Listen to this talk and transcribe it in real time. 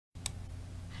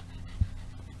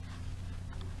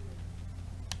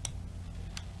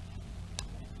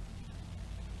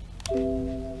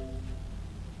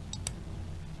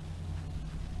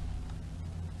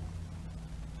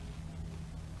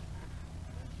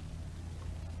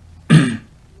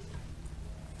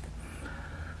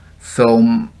សូម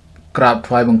ក្រាប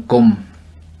ថ្វាយបង្គំ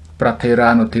ប្រធេរា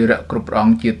នុធិរៈគ្រប់ព្រះអ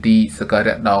ង្គជាទីសក្កា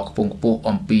រៈដ៏ខ្ពង់ខ្ពស់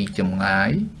អំពីចម្ងាយ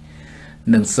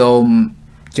និងសូម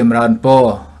ចម្រើនពរ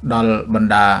ដល់បណ្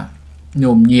ដា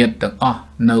ញោមញាតិទាំងអស់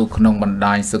នៅក្នុងបណ្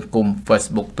ដាញសង្គម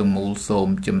Facebook ទាំងមូលសូម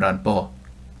ចម្រើនពរ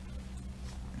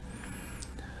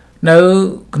នៅ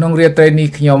ក្នុងរាត្រីនេះ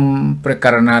ខ្ញុំព្រះក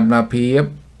រុណាអាត្មាភាព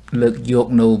លើកយក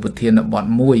នៅប្រធានបទ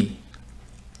មួយ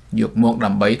យកមកដើ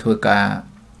ម្បីធ្វើការ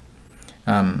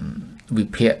វិ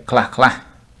ភាគខ្លះ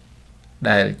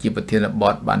ដែលជាប្រធានប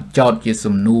ទបានចោទជា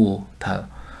សំណួរថា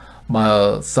បើ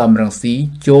សំរងស៊ី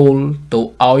ចូលទៅ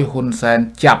ឲ្យហ៊ុនសែន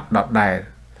ចាប់ដដែល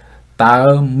តើ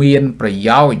មានប្រ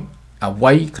យោជន៍អ្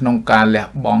វីក្នុងការលះ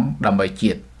បង់ដើម្បី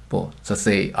ជាតិពោះសរ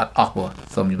សេរអត់អស់ពោះ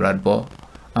សូមចម្រើនពរ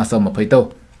សូម20ទោស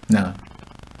ហ្នឹង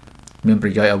មានប្រ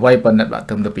យោជន៍អ្វីប៉ុន្តែបាក់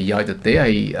ទៅប្រយោជន៍ទៅទេហើ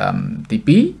យទី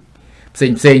2ផ្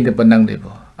សេងទៅប៉ុណ្ណឹងទេ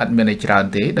ពោះអត់មានអីច្រើន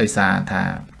ទេដោយសារថា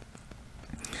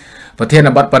ប្រធាន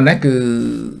បទប៉ុណ្ណេះគឺ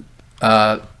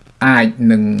អាច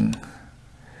នឹង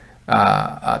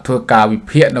ធ្វើការវិ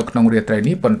ភាគនៅក្នុងរាត្រី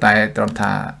នេះប៉ុន្តែត្រង់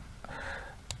ថា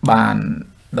បាន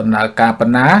ដំណើរការប៉ុ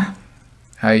ណ្ណា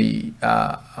ហើយ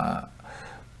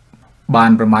បា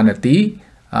នប្រមាណនាទី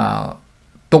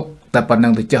ទុកតែប៉ុណ្ណឹ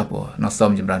ងទៅចុះព្រោះនៅសូ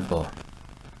មចម្រើនពរ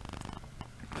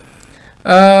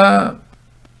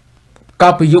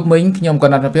កាលពីយប់មិញខ្ញុំក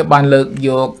ណ្ដាលភាពបានលើកយ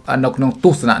កនៅក្នុងទ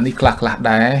ស្សនៈនេះខ្លះ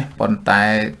ដែរប៉ុន្តែ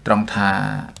ត្រង់ថា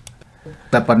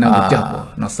តែប៉ុណ្ណឹងទៅចុះ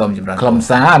នៅសូមចម្រើនខ្លឹម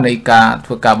សារនៃការធ្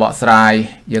វើការបកស្រាយ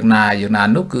យ៉ាងណា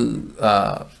នោះគឺ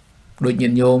ដូចញា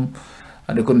តិញោម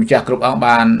ដោយគុណម្ចាស់គ្រប់អង្គ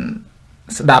បាន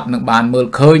ស្ដាប់និងបានមើល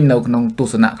ឃើញនៅក្នុងទ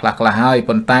ស្សនៈខ្លះហើយ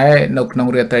ប៉ុន្តែនៅក្នុង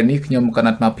រាត្រីនេះខ្ញុំកណ្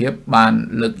ដាលអាត្មាភាពបាន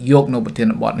លើកយកនៅប្រធាន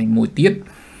បទនេះមួយទៀត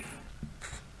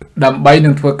ដើម្បីនឹ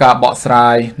ងធ្វើការបកស្រា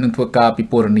យនិងធ្វើការពិ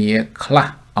ពណ៌នាខ្លះ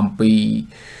អំពី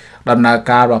ដំណើរ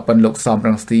ការរបស់ប៉ុនលោកសំរ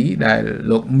ងស៊ីដែល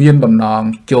លោកមានបំណង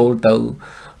ចូលទៅ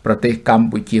ប្រទេសកម្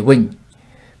ពុជាវិញ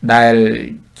ដែល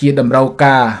ជាតម្រូវ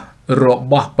ការរ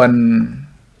បស់ប៉ុន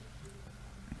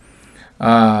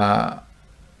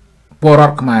ពលរ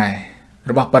ដ្ឋខ្មែរ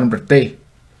របស់ប៉ុនប្រទេស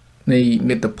នៃ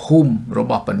មាតុភូមិរ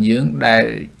បស់ប៉ុនយើងដែល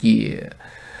ជា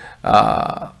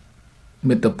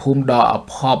មាតុភូមិដ៏អ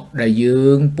ភ័ព្វដែលយើ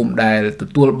ងពុំដែលទ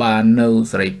ទួលបាននៅ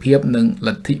សេរីភាពនិងល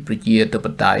ទ្ធិប្រជាធិប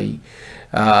តេយ្យ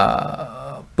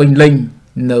ពេញលេញ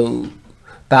នៅ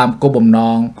តាមគោលបំណ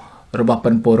ងរបស់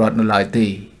ប៉ុនពលរដ្ឋនៅឡើយទេ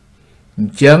អ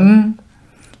ញ្ចឹង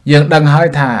យើងដឹងហើយ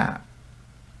ថា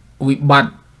វិបត្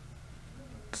តិ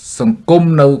សង្គម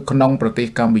នៅក្នុងប្រទេស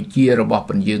កម្ពុជារបស់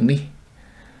ប៉ុនយើងនេះ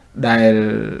ដែល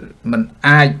มัน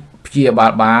អាចព្យាបា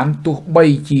លបានទោះបី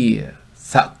ជា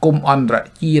សហគមន៍អន្តរ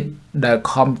ជាតិដែល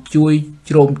ខំជួយ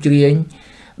ជ្រោមជ្រៀង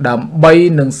ដើម្បី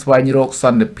នឹងស្វែងរកស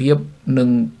ន្តិភាពនិង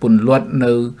ពន្លត់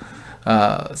នៅ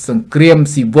សង្គ្រាម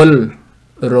ស៊ីវិល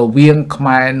រវាងខ្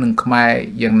មែរនិងខ្មែរ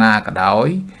យ៉ាងណាក៏ដោយ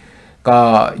ក៏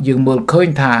យើងមើលឃើញ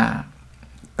ថា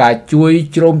ការជួយ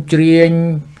ជ្រោមជ្រៀង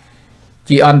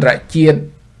ជាអន្តរជាតិ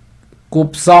គូ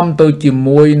ផ្សំទៅជា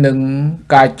មួយនឹង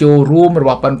ការចូលរួមរប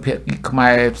ស់បណ្ឌភាគីខ្មែ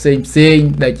រផ្សេង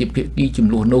ដែលជាភាគីចំ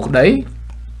នួននោះក្តី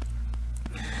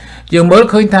យើងមើល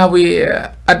ឃើញថាវា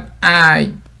ឥតអាច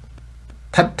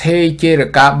ថិតថេរជេរ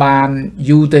កាបាន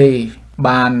យូរទេ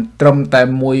បានត្រឹមតែ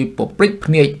មួយពព្រិច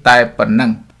ភ្នែកតែប៉ុណ្ណឹ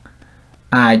ង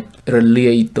អាចរ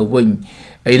លាយទៅវិញ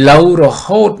ឥឡូវរ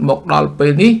ហូតមកដល់ពេ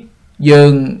លនេះយើ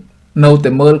ងនៅ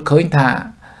តែមើលឃើញថា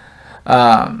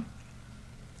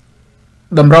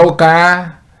តម្រូវការ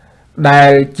ដែ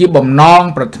លជាបំណង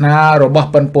ប្រាថ្នារបស់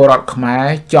ប៉ុនពលរដ្ឋខ្មែរ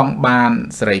ចង់បាន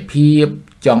សេរីភាព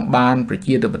ចង់បានប្រ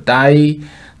ជាធិបតេយ្យ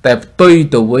តែផ្ទុយ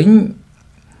ទៅវិញ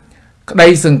ក្តី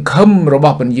សង្ឃឹមរប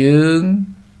ស់ប៉ុនយើង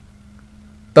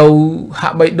ទៅហា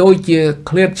ក់បីដូចជា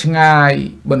ឃ្លាតឆ្ងាយ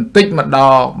បន្តិចម្ដ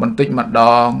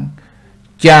ង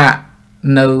ចាក់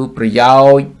នៅប្រយោ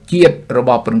ជន៍ជាតិរប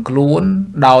ស់ប៉ុនខ្លួន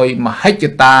ដោយមហិច្ឆ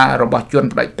តារបស់ជន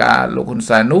ផ្ដាច់ការលោកហ៊ុន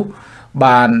សែននោះ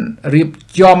បានរៀប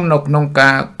ចំនៅក្នុង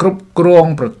ការគ្រប់គ្រង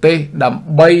ប្រទេសដើម្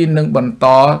បីនឹងបន្ត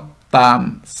តាម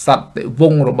សតិវ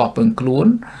ង្សរបស់ប៉ុនខ្លួន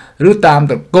ឬតាម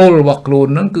ត្រកូលរបស់ខ្លួន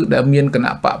នឹងគឺដែលមានគ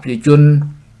ណៈបកប្រជាជន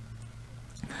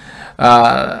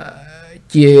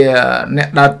ជាអ្នក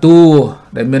ដើរតួ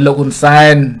ដែលមានលោកហ៊ុនសែ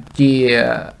នជា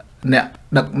អ្នក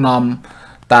ដឹកនាំ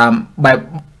តាមបែប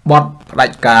បទផ្ដា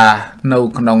ច់ការនៅ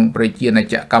ក្នុងប្រជាណា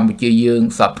ចក្រកម្ពុជាយើង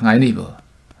សប្តាហ៍ថ្ងៃនេះបង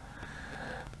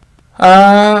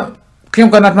ខ្ញុំ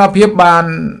កណ្ដាលអាត្មាភាពបាន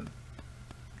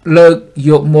លើក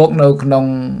យកមកនៅក្នុង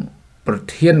ប្រ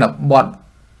ធានបទ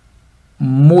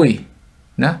មួយ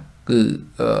ណាគឺ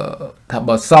ថា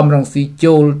បើសំរងស៊ី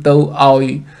ចូលទៅឲ្យ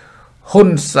ហ៊ុន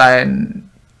សែន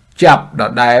ចាប់ដ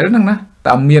ដែលហ្នឹងណា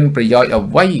តើមានប្រយោជន៍អ្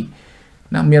វី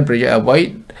ណាមានប្រយោជន៍អ្វី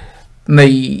នៃ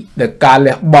ការ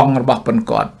លះបង់របស់ប៉ុន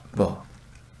គាត់បង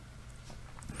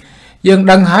យើង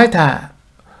ដឹងហើយថា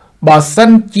បើសិ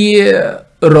នជា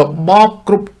របប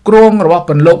គ្រប់គ្រងរបស់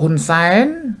ពន្លកហ៊ុនសែន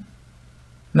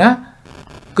ណា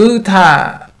គឺថា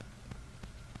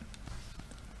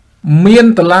មាន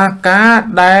តុលាការ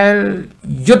ដែល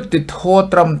យុត្តិធម៌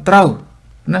ត្រឹមត្រូវ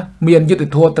ណាមានយុត្តិ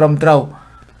ធម៌ត្រឹមត្រូវ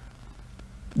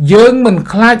យើងមិន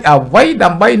ខ្លាចអ្វីដើ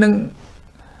ម្បីនឹង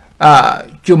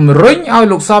ជំរុញឲ្យ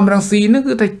លោកសំរងស៊ីនឹង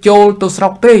គឺថាចូលទៅស្រុ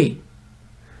កទេ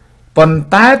ប៉ុន្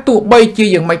តែទោះបីជា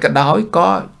យ៉ាងម៉េចក៏ដោយក៏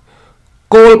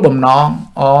គោលបំណង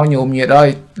ញោមញាតអើយ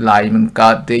ឡាយមិនកើ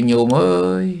តទេញោមអើ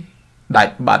យដា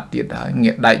ច់បាត់ទៀតហើយ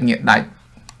ងាកដាច់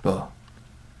បើ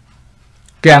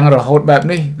កាំងរហូតបែប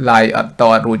នេះឡាយអត់ត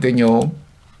រួចទេញោម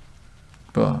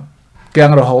បើកាំ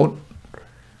ងរហូត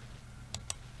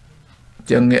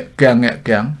ចឹងងាកកាំងញាតិ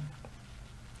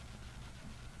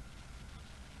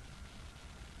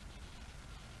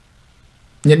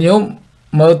ញោម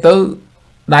មើលទៅ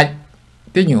ដាច់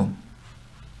ទេ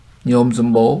ញោមស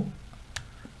ម្បូរ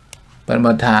ប៉ុន្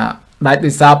តែថាដាច់ដោ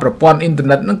យសារប្រព័ន្ធអ៊ីនធឺ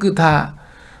ណិតហ្នឹងគឺថា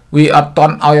វាអត់ត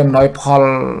ន់ឲ្យអំណោយផល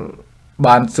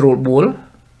បានស្រួលបួល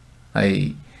ហើយ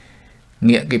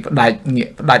ងាកគេផ្ដាច់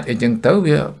អីចឹងទៅ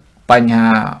វាបញ្ហា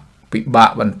ពិបាក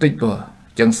បន្តិចព្រោះអ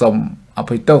ញ្ចឹងសូមអ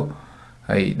ភ័យទោស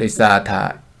ហើយដោយសារថា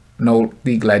នៅ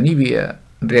ទីកន្លែងនេះវា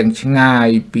រៀងឆ្ងាយ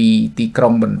ពីទីក្រុ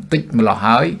ងបន្តិចម្ល៉េះ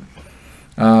ហើយ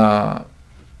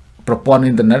ប្រព័ន្ធ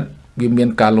អ៊ីនធឺណិតវាមាន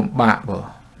ការលំបាក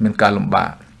មានការលំបា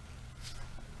ក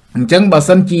អញ្ចឹងបើ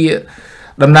សិនជា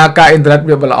ដំណើរការអ៊ីនធឺណិត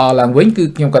វាល្អឡើងវិញគឺ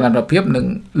ខ្ញុំកណ្ដាលភាពនឹង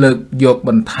លើកយកប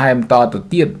ន្ថែមតទៅ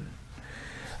ទៀត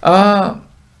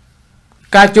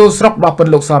ការចូលស្រុករបស់ព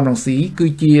ន្លកសំរងស៊ីគឺ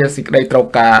ជាសេចក្តីត្រូវ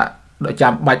ការដ៏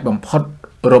ចាំបាច់បំផុត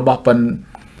របស់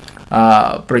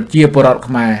ប្រជាពលរដ្ឋ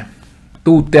ខ្មែរ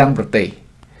ទូទាំងប្រទេស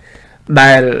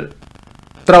ដែល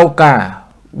ត្រូវការ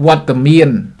វត្តមាន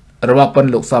របស់ព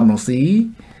ន្លកសំរងស៊ី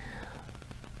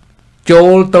ចូ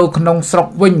លទៅក្នុងស្រុក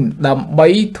វិញដើម្បី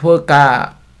ធ្វើការ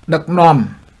ដឹកនាំ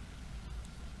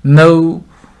នៅ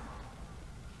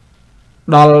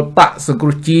ដល់បកសង្គ្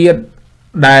រោះជាតិ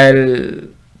ដែល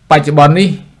បច្ចុប្បន្ននេះ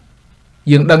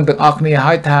យើងដឹងទាំងអស់គ្នា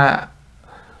ហើយថា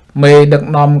មេដឹក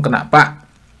នាំគណៈបក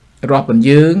របស់បញ្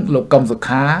យើងលោកកឹមសុ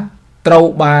ខាត្រូវ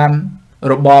បាន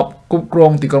របបគ្រប់គ្រ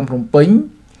ងទីក្រុងភ្នំពេញ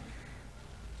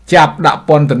ចាប់ដាក់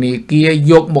ពន្ធនាគារ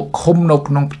យកមកឃុំនៅ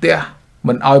ក្នុងផ្ទះ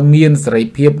មិនឲ្យមានសេរី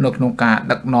ភាពនៅក្នុងការ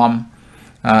ដឹកនាំ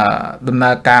ដំ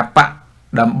ណើរការបក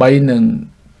ដើម្បីនឹង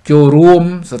ចូលរួម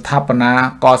ស្ថាបនា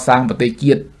កសាងប្រទេស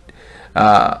ជាតិ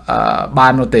បា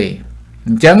ននោះទេអ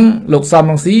ញ្ចឹងលោកសំ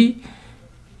រងស៊ី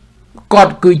គា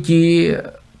ត់គឺជា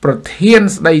ប្រធាន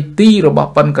ស្ដីទីរបស់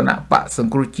គណៈបកស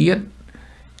ង្គ្រោះជាតិ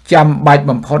ចាំបាច់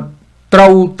បំផុតត្រូ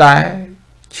វតែ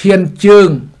ឈានជើង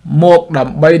មកដើ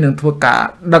ម្បីនឹងធ្វើការ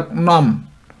ដឹកនាំ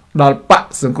ដល់បក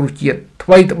សង្គ្រោះជាតិថ្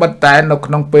មីត្បិតតែនៅ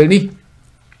ក្នុងពេលនេះ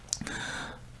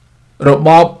រប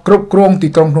បគ្រប់គ្រងទី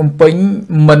ក្រុងភ្នំពេញ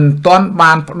មិនទាន់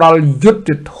បានផ្ដល់យុត្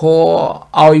តិធ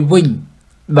ម៌ឲ្យវិញ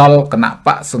ដល់គណៈប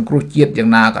កសង្គ្រោះជាតិយ៉ាង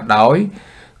ណាក៏ដោយ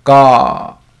ក៏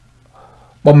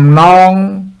បំណង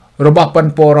របស់ព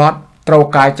លរដ្ឋត្រូវ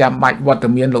ការចាំបាច់វត្ត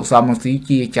មានលោកសំរងស៊ី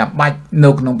ជាចាំបាច់នៅ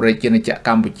ក្នុងប្រជាជាតិក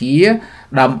ម្ពុជា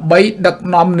ដើម្បីដឹក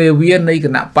នាំនាវានៃគ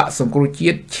ណៈបកសង្គ្រោះជា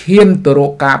តិឈានទៅរ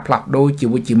កការផ្លាស់ប្ដូរជា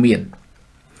វិជ្ជមាន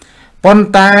ប៉ុន្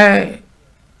តែ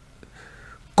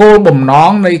គោលបំណ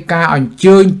ងនៃការអញ្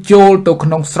ជើញចូលទៅក្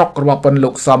នុងស្រុករបស់ពន្ល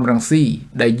កសំរងស៊ី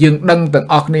ដែលយើងដឹងទាំង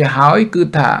អស់គ្នាហើយគឺ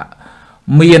ថា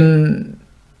មាន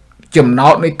ចំណោ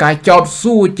ទនៃការចោទ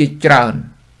សួរជាច្រើន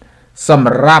ស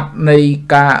ម្រាប់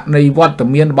នៃវត្ត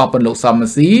មានរបស់ពន្លកសំរង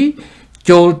ស៊ី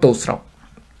ចូលទៅស្រុក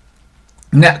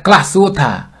អ្នកខ្លះសួរ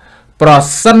ថាប្រ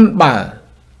សិនបើ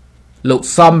លោក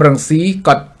សំរងស៊ី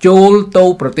ក៏ចូលទៅ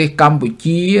ប្រទេសកម្ពុ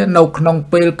ជានៅក្នុង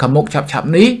ពេលខាងមុខឆាប់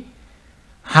នេះ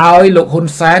ហើយលោកហ៊ុន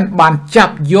សែនបានចា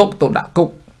ប់យកទៅដាក់គុក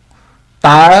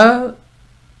តើ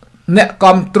អ្នកគ្រ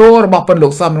ប់គ្រងរបស់ពន្ល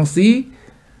កសំរងស៊ី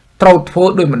ត្រូវធ្វើ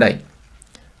ដូចម្ដេច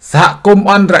សហគមន៍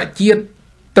អន្តរជាតិ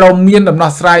ត្រូវមានដំណោះ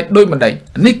ស្រាយដូចម្ដេច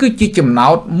នេះគឺជាចំណោ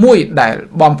ទមួយដែល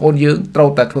បងប្អូនយើងត្រូវ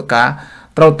តែធ្វើការ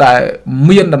ត្រូវតែ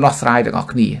មានដំណោះស្រាយទាំងអស់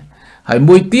គ្នាហើយ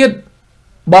មួយទៀត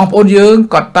បងប្អូនយើង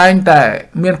ក៏តែងតែ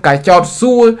មានការចោទ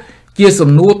សួរជាសំ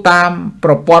ណួរតាម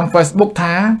ប្រព័ន្ធ Facebook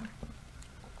ថា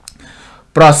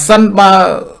ប្រសិនបើ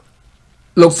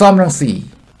លោកសំរងស៊ី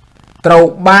ត្រូវ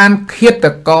បានឃាត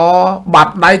ករបា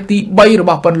ត់ដៃទី3រប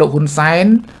ស់ពន្លកហ៊ុនសែន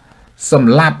ស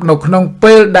ម្លាប់នៅក្នុង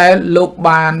ពេលដែលលោក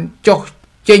បានចុះ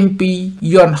ចេញពី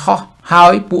យន្តហោះហើ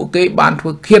យពួកគេបានធ្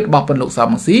វើឃាតរបស់ពន្លកសំរ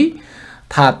ងស៊ី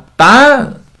ថាតើ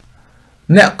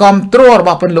អ្នកគ្រប់គ្រងរប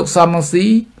ស់ពន្លកសំរងស៊ី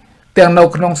ទាំងនៅ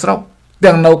ក្នុងស្រុក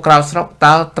ទាំងនៅក្រៅស្រុក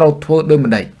តើត្រូវធ្វើដូច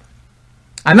ម្ដេច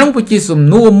អានោះវាជាសំ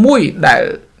ណួរមួយដែល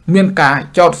មានការ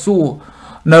ចោទសួរ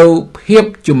នៅភាព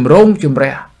ជំរងចម្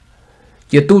រាស់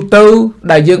ជាទូទៅ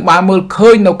ដែលយើងបានមើលឃើ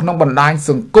ញនៅក្នុងបណ្ដាញ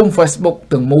សង្គម Facebook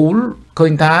ទាំងមូលឃើ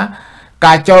ញថា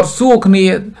ការចោទសួរគ្នា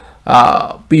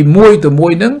ពីមួយទៅមួ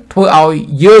យនឹងធ្វើឲ្យ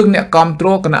យើងអ្នកគ្រប់គ្រ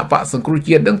ងគណៈបកសង្គ្រោះ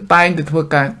ជាតិនឹងតែងតែធ្វើ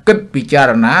ការគិតពិចា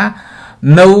រណា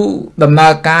នៅដំណើ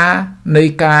រការនៃ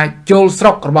ការចូលស្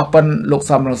រុករបស់ប៉ិនលោក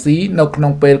សំរងស៊ីនៅក្នុ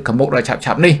ងពេលខាងមុខដ៏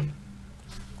ឆាប់ៗនេះ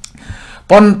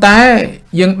ប៉ុន្តែ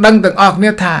យើងដឹងទាំងអស់គ្នា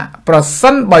ថាប្រសិ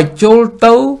នបើចូល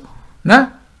ទៅណា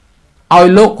ឲ្យ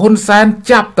លោកហ៊ុនសែន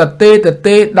ចាប់ត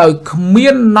ទេដោយគ្មា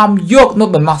ននាំយកនៅ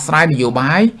ដំណោះស្រាយនយោ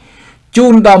បាយជូ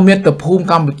នដល់មាតុភូមិ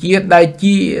កម្ពុជាដែល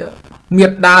ជាមេ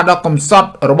ដាដ៏កំសត់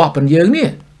របស់ពលយើងនេះ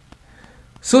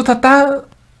សួរថាតើ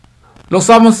លោក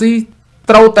សំរងស៊ី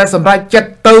ត្រូវតែសម្រេចចិត្ត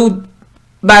ទៅ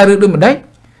ដែរឬដូចម្ដេច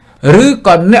ឬ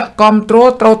ក៏អ្នកគ្រប់គ្រង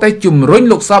ត្រូវតែជំរុញ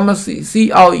លោកសំរងស៊ី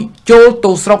ឲ្យចូល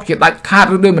ទៅស្រុកជាដាច់ខាត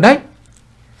ឬដូចម្ដេច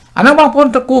អានោះបងប្អូន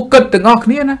ត្រូវគួរគិតទាំងអស់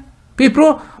គ្នាណាពីព្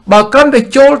រោះបើគ្រាន់តែ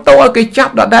ចូលទៅឲ្យគេចា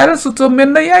ប់ដដែលសុទ្ធមាន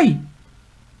ន័យអី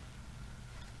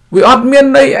វាអត់មាន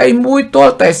ន័យអីមួយទា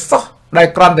ល់តែសោះដែល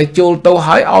គ្រាន់តែចូលទៅ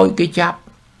ហើយឲ្យគេចាប់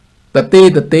ត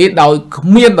ទេដោយគ្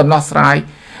មានដំណោះស្រាយ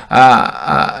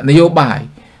នយោបាយ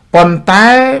ប៉ុន្តែ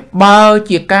បើ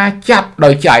ជាការចាប់ដោ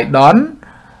យចៃដន្យ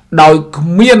ដោយគ្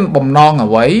មានបំណង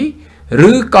អ្វី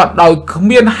ឬក៏ដោយគ្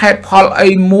មានហេតុផលអី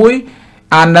មួយ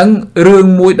អានឹងរឿង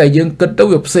មួយដែលយើងគិតទៅ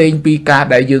វាផ្សេងពីការ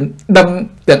ដែលយើងដឹង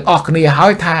ទាំងអស់គ្នាហើ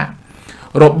យថា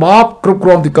របបគ្រប់គ្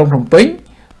រងទីក្រុងភ្នំពេញ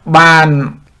បាន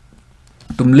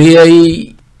ទម្លាយ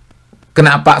គ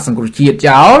ណៈបកសង្គ្រោះជាតិ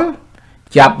ចោល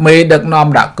ចាប់មេដឹកនាំ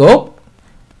ដាក់គុក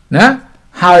ណា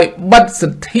ហើយបិទសិ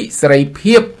ទ្ធិសេរី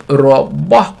ភាពរ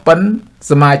បស់ប៉ិន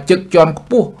សមាជិកជាន់ខ្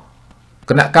ពស់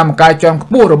គណៈកម្មការជាន់ខ្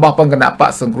ពស់របស់គណៈប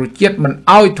កសង្គ្រោះជាតិមិន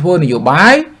អោយធ្វើនយោបា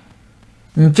យ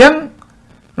អញ្ចឹង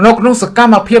នៅក្នុងសក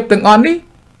ម្មភាពទាំងអស់នេះ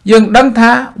យើងដឹង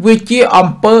ថាវាជាអំ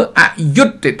ពើអយុ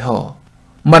ត្តិធម៌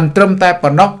មិនត្រឹមតែប៉ុ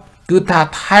ណ្ណោះគឺថា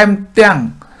ថែមទាំង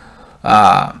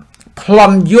ប្ល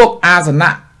ន់យកអាស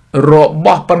នៈរប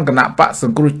ស់គណៈបកស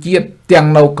ង្គ្រោះជាតិទាំង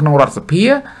នៅក្នុងរដ្ឋសភា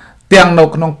ទាំងនៅ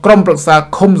ក្នុងក្រុមប្រឹក្សា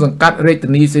ឃុំសង្កាត់រាជធា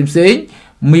នីផ្សេង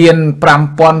មាន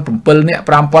 5007 នាក់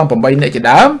 5008 នាក់ជា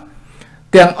ដើម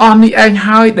ទាំងអស់នេះឯង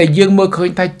ហើយដែលយើងមើលឃើញ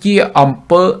ថាជាអំ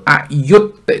ពើអយុត្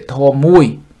តិធម៌មួយ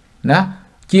ណា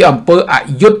ជាអំពើអ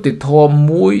យុត្តិធម៌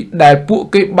មួយដែលពួក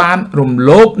គេបានរំ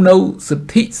លោភនៅសិទ្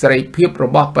ធិសេរីភាពរ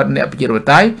បស់អ្នកប្រជាធិប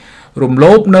តេយ្យរំ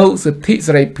លោភនៅសិទ្ធិ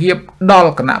សេរីភាពដ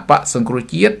ល់គណៈបកសង្គ្រោះ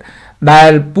ជាតិដែ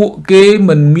លពួកគេ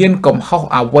មិនមានកំហុស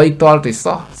អ្វីទាល់តែ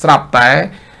សោះស្រាប់តែ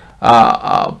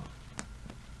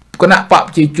គណៈបក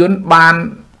ប្រជាជនបាន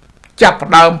ចាប់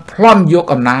ផ្ដើមប្លន់យក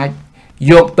អំណាច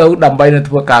យកទៅដើម្បីនឹង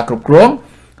ធ្វើការគ្រប់គ្រង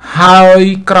ហើយ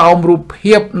ក្រោមរូប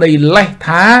ភាពនៃលេស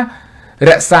ថា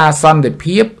រក្សាសន្តិ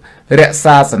ភាពរក្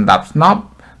សាសណ្ដាប់ស្នប់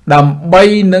ដើម្បី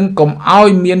នឹងកុំឲ្យ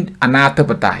មានអនាធិប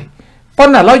តេយ្យប៉ុ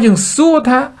ន្តែឥឡូវយើងសួរ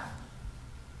ថា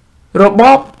រប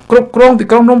បគ្រប់គ្រងទី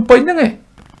ក្រុងភ្នំពេញហ្នឹងឯង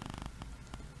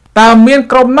តើមាន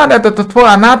ក្រុមណាដែលទៅធ្វើ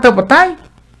អនាធិបតេយ្យ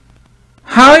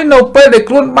ហើយនៅពេលដែល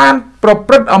ខ្លួនបានប្រ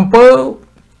ព្រឹត្តអំពើ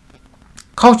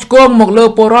ខុសឆ្គងមកលើ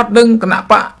ពលរដ្ឋនិងគណៈ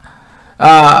បក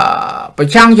ប្រ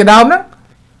ឆាំងជាដើមហ្នឹង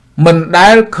មិនដែ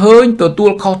លឃើញទទួ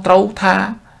លខុសត្រូវថា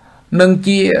នឹង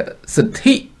ជាសិទ្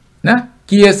ធិណា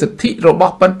ជាសិទ្ធិរប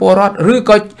ស់ពលរដ្ឋឬ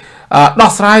ក៏ដោះ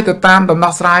ស្រាយទៅតាមដំ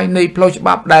ណោះស្រាយនៃផ្លូវច្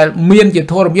បាប់ដែលមានជា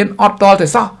ធរមានអត់តល់តែ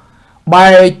សោះបែ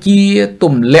រជាទ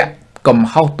ម្លាក់កំ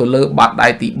ហុសទៅលើបាតដៃ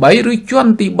ទី3ឬជា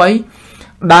ន់ទី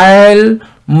3ដែល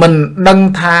មិនដឹង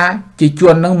ថាជាជា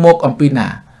ន់នឹងមកអំពីណា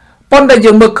ប៉ុន្តែ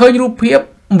យើងមើលឃើញរូបភាព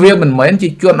វាមិនមែនជា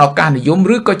ជាន់ឱកាសនិយម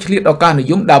ឬក៏ឆ្លៀតឱកាសនិ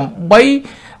យមដើម្បី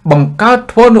បង្កើត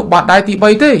ធ្វើនៅបាតដៃទី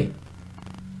3ទេ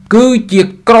គឺជា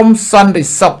ក្រុមសន្តិ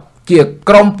សុខជា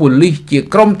ក្រុមប៉ូលីសជា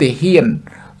ក្រុមទាហាន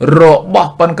រប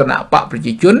ស់គណៈបកប្រ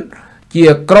ជាជនជា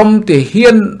ក្រុមទាហា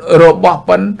នរបស់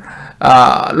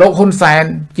លោកហ៊ុនសែន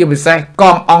ជាពិសេសក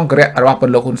ងអង្គរៈរប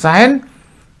ស់លោកហ៊ុនសែន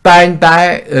តែងតែ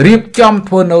រៀបចំ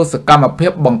ធ្វើនៅសកម្មភា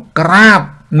ពបង្ក្រាប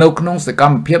នៅក្នុងសក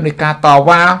ម្មភាពនៃការត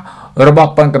វ៉ារប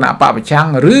ស់គណៈបកប្រឆាំង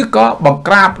ឬក៏បង្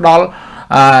ក្រាបដល់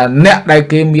អ្នកដែល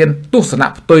គេមានទស្សនៈ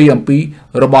ផ្ទុយអំពី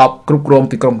របបគ្រប់គ្រង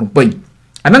ទីក្រុងភ្នំពេញ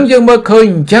អាហ្នឹងយើងមើលឃើញ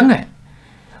អញ្ចឹង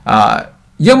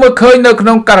យើងមើលឃើញនៅក្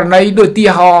នុងករណីដូចទី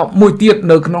ហោមួយទៀត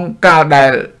នៅក្នុងកាលដែ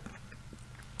ល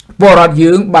ពលរដ្ឋ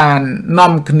យើងបាន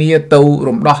នាំគ្នាទៅ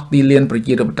រំដោះទីលានប្រ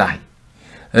ជាធិបតេយ្យ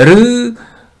ឬ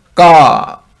ក៏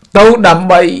ទៅដើម្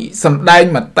បីសម្ដែង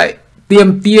មតិទាម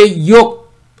ទារយក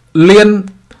លាន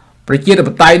ប្រជាធិប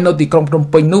តេយ្យនៅទីក្រុងភ្នំ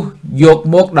ពេញនោះយក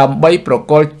មកដើម្បីប្រ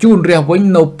កល់ជូនរាជវិញ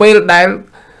នៅពេលដែល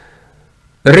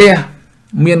រាជ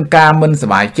មានការមិនស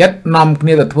ប្បាយចិត្តនាំគ្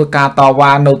នាទៅធ្វើការត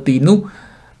វ៉ានៅទីនោះ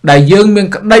ដែលយើងមាន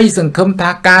ក្តីសង្ឃឹមថា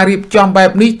ការរៀបចំបែប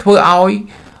នេះធ្វើឲ្យ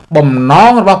បំណ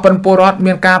ងរបស់ពលរដ្ឋ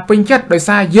មានការពេញចិត្តដោយ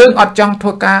សារយើងអត់ចង់ធ្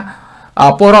វើការ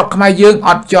ពលរដ្ឋខ្មែរយើងអ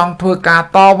ត់ចង់ធ្វើការ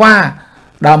តវ៉ា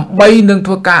ដើម្បីនឹង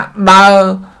ធ្វើការដើរ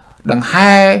ដង្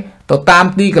ហែទៅតាម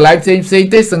ទីកន្លែងផ្សេង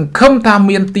ទេសង្ឃឹមថា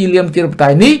មានទីលានប្រជាធិបតេ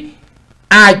យ្យនេះ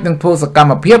អាចនឹងធ្វើសកម្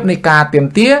មភាពនៃការទាម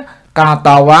ទារការត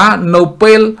វ៉ានៅ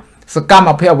ពេលសកម្ម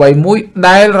ភាពអ្វីមួយ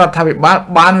ដែលរដ្ឋាភិបាល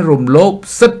បានរំលោភ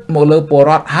សិទ្ធិមកលើពល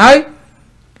រដ្ឋហើយ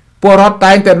ពលរដ្ឋ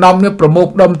តែងតែនាំគ្នាប្រមូល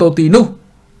ផ្ដុំទៅទីនោះ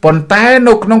ប៉ុន្តែ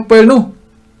នៅក្នុងពេលនោះ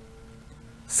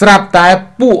ស្រាប់តែ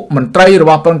ពួកមន្ត្រីរ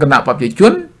បស់គណៈបព្វជិជ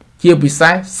នជាពិសេ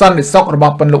សសន្តិសុខរប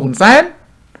ស់លោកហ៊ុនសែន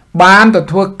បានទៅ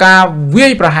ធ្វើការវា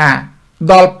យប្រហារ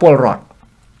ដល់ពលរដ្ឋ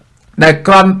ដែល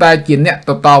គ្រាន់តែជាអ្នក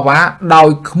តវ៉ាដោយ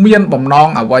គ្មានបំណង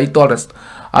អ្វីទាល់តែ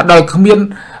ដោយគ្មាន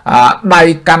ដៃ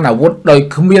កាន់អាវុធដោយ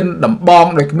គ្មានដំបង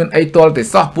ដោយគ្មានអីទាល់តែ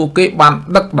សោះពួកគេបាន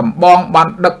ដឹកដំបងបាន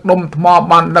ដឹកដុំថ្ម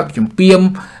បានដឹកជំពាម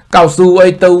កៅស៊ូ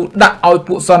អីទៅដាក់ឲ្យ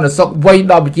ពួកសន្តិសុខវ័យ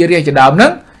ដល់ប្រជារាស្ត្រជាដើមហ្នឹ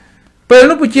ងពេល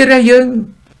នោះប្រជារាស្ត្រយើង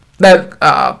ដែល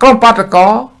ក្រុមបាតកោ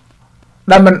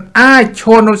ដែលមិនអាចឈ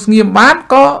រនៅស្ងៀមបាន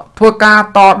ក៏ធ្វើការ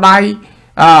តដៃ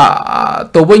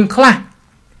ទៅវិញខ្លះ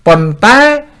ប៉ុន្តែ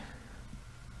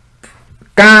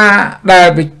ការដែល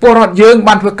ពលរដ្ឋយើង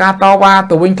បានធ្វើការតវ៉ា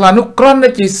ទៅវិញខ្លះនោះគ្រាន់តែ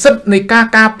ជាសិទ្ធិនៃការ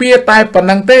ការពារតែប៉ុណ្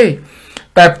ណឹងទេ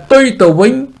តែផ្ទុយទៅវិ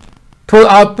ញធ្វើ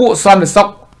ឲ្យពួកសន្តិសុខ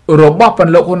របស់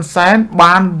លោកហ៊ុនសែន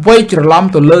បានវ័យច្រឡំ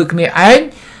ទៅលើគ្នាឯង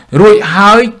រួច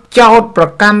ហើយចោទប្រ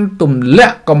កាន់ទម្លា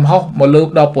ក់កំហុសមកលើ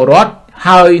ដល់ពលរដ្ឋ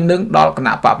ហើយនឹងដល់គ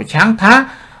ណៈបព្វប្រឆាំងថា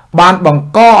បានបង្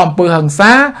កអំពើហិង្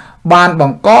សាបានប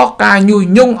ង្កការញុះ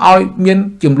ញង់ឲ្យមាន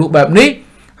ចំនួនបែបនេះ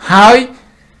ហើយ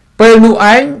ពេលនោះ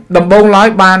ឯងដំបូងឡើយ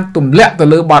បានទម្លាក់ទៅ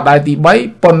លើបាតដៃទី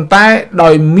3ប៉ុន្តែដោ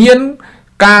យមាន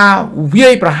ការវា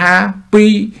យប្រហារពី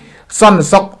សន្តិ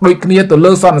សុខដូចគ្នាទៅ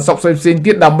លើសន្តិសុខផ្សេង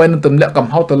ទៀតដើម្បីនឹងទម្លាក់កំ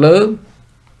ហុសទៅលើ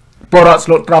ពលរដ្ឋស្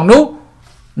លូតត្រង់នោះ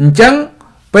អញ្ចឹង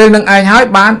ពេលនឹងឯងហើយ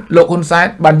បានលោកហ៊ុនសែន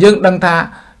បានយើងដឹងថា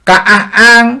ការអះ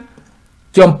អាង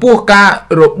ចំពោះការ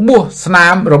របួសស្នា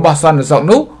មរបស់សន្តិសុខ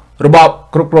នោះរបប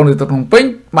គ្រប់គ្រងនៅក្នុងពេញ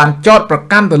បានចោទប្រ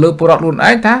កាន់ទៅលើពលរដ្ឋខ្លួនឯ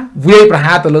ងថាវាយប្រ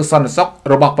ហារទៅលើសន្តិសុខ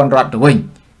របស់ពលរដ្ឋទៅវិញ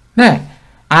ណែ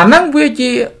អាហ្នឹងវាជា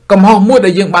កំហុសមួយដែ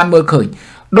លយើងបានមើលឃើញ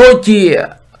ដូចជា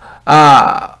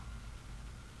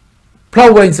ផ្លូវ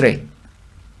វែងស្រេង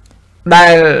ដែ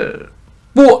ល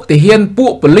ពួកទាហានពួ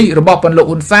កប៉ូលីសរបស់លោក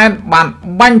ហ៊ុនសែនបាន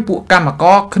បាញ់ពួកកម្មក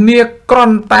រគ្នាគ្រា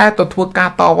ន់តែទៅធ្វើការ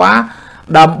តវ៉ា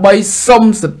ដើម្បីសុំ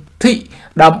សិទ្ធិ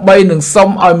ដើម្បីនឹងសុំ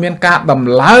ឲ្យមានការដំ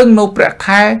ឡើងនៅប្រាក់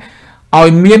ខែឲ្យ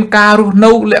មានការរស់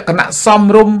នៅលក្ខណៈសម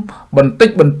រម្យបន្តិច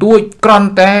បន្តួចគ្រាន់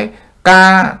តែកា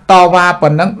រតវ៉ាប៉ុ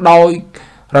ណ្ណឹងដោយ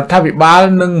រដ្ឋាភិបាល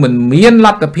នឹងមិនមានល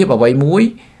ទ្ធភាពអ្វីមួយ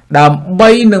ដើម្បី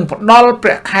នឹងផ្ដល់ប្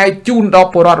រាក់ខែជូនដល់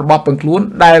ពលរដ្ឋរបស់ខ្លួន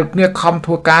ដែលគ្នាខំ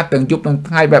ធ្វើការទាំងយប់ទាំង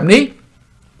ថ្ងៃបែបនេះ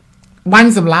បា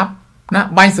ញ់សម្លាប់ណា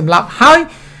បាញ់សម្លាប់ហើយ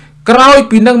ក្រោយ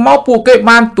ពីនឹងមកពួកគេ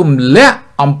បានទម្លាក់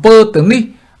អំពើទាំងនេះ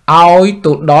ឲ្យ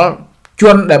ទៅដល់ជ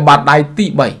នដែលបាត់ដៃទី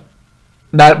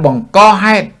3ដែលបង្ក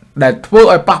ហេតុដែលធ្វើ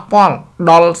ឲ្យប៉ះពាល់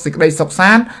ដល់សេចក្តីសុខ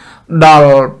សាន្តដ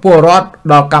ល់ពលរដ្ឋ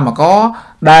ដល់កម្មករ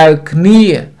ដែលគ្នា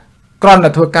គ្រាន់តែ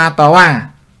ធ្វើការតវ៉ា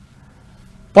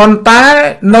ប៉ុន្តែ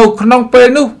នៅក្នុងពេល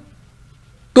នោះ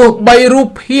ទោះបីរូប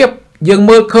ភាពយើង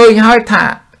មើលឃើញហើយថា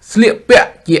ស្លៀកពាក់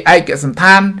ជាឯកសណ្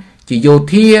ឋានជាយោ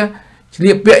ធាស្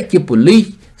លៀកពាក់ជាប៉ូលីស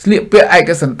ស្លៀកពាក់ឯ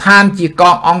កសណ្ឋានជាក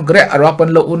ងអង្គរៈរប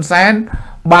ស់លោកហ៊ុនសែន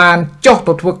បានចុះ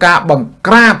ទៅធ្វើការបង្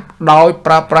ក្រាបដោយ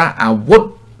ប្រើប្រាស់អាវុធ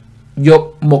យក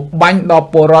មកបាញ់ដល់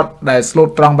ពលរដ្ឋដែលស្លូត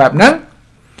ត្រង់បែបហ្នឹង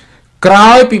ក្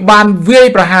រោយពីបានវាយ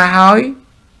ប្រហារហើយ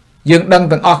យើងដឹង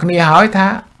ទាំងអស់គ្នាហើយថា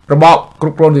របបគ្រ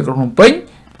ប់គ្រងទីក្រុងភ្នំពេញ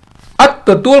អត់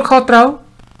ទទួលខុសត្រូវ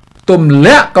ទម្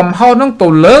លាក់កំហុសហ្នឹងទៅ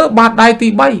លើបាតដៃទី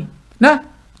3ណា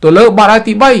ទៅលើបាតដៃ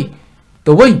ទី3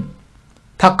ទៅវិញ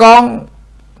ថាកង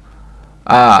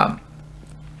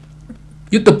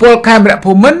យុទ្ធពលខេមរៈ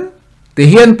ភូមិន្ទទា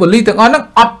ហានប៉ូលីសទាំងអស់ហ្នឹង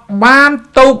អត់បាន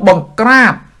ទៅបង្ក្រា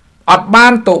បអត់បា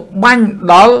នទៅបាញ់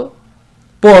ដល់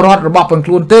ពលរដ្ឋរបស់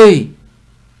ខ្លួនទេ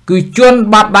គឺជន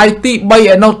បាត់ដៃទី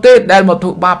3ឯនោះទេដែលមកធ្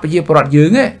វើបាបប្រជាពលរដ្ឋយើ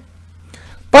ងឯង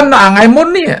ប៉ុន្តែថ្ងៃមុន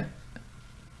នេះ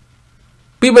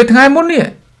ពី3ថ្ងៃមុននេះ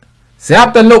ស្រា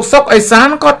ប់តែលោកសុកអេសាន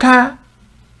គាត់ថា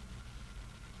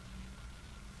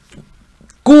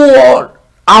គួរ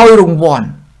ឲ្យរង្វាន់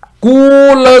គួ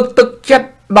រលើកទឹកចិត្ត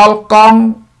ដល់កង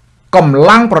កម្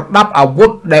លាំងប្រដាប់អាវុ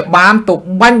ធដែលបានទៅ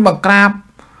បាញ់បង្ក្រាប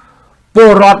ពល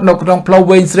រដ្ឋនៅក្នុងផ្លូវ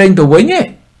វែងស្រេងទៅវិញឯង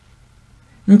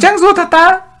អញ្ចឹងសួរថាតើ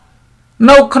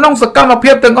នៅក្នុងសកម្ម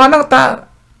ភាពទាំងអស់ហ្នឹងតើ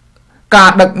កា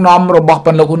រដឹកនាំរបស់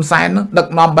លោកហ៊ុនសែនហ្នឹងដឹក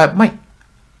នាំបែបម៉េច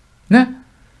ណា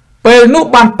ពេលនោះ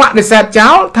បានបដិសេធចោ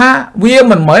លថាវា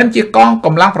មិនមែនជាកងក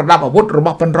ម្លាំងប្រដាប់អាវុធរប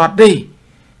ស់ពលរដ្ឋទេ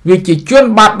វាជាជន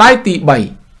បាត់ដៃទី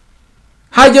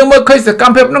3ហើយយើងមើលឃើញសក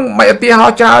ម្មភាពហ្នឹងមិនឧទាហរ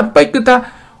ណ៍ច្រើនពេកគឺថា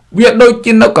វាដូច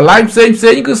ជានៅកន្លែងផ្សេ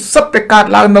ងគឺសិតតែកើត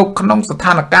ឡើងនៅក្នុងស្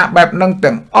ថានភាពបែបហ្នឹង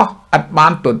ទាំងអស់អត់បា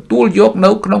នទទួលយកនៅ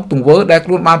ក្នុងទង្វើដែលខ្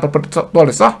លួនបានប្រព្រឹត្តទល់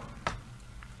តែសោះ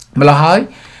ម្ល៉េះហើយ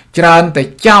ច្រើនតែ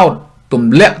ចោតទ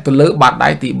ម្លាក់ទៅលើបាតដៃ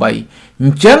ទី3អ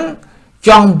ញ្ចឹងច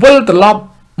ង់វិលត្រឡប់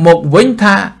មកវិញ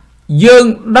ថាយើង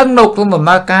ដឹងនៅក្នុងដំ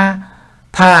ណើរការ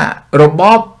ថារប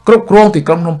បគ្រប់គ្រងទី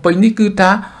ក្រុងភ្នំពេញនេះគឺថា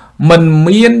มัน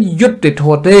មានយុទ្ធធ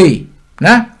ម៌ទេ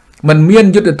ណាมันមាន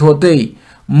យុទ្ធធម៌ទេ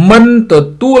មិនទ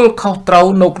ទួលខុសត្រូវ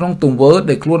នៅក្នុងទង្វើ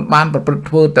ដែលខ្លួនបានប្រព្រឹត្ត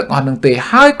ធ្វើទាំងអស់នឹងទេ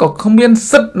ហើយក៏គ្មាន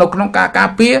សិទ្ធិនៅក្នុងការការ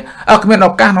ពារគ្មានឱ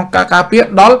កាសក្នុងការការពារ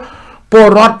ដល់ពល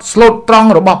រដ្ឋស្លូតត្រង់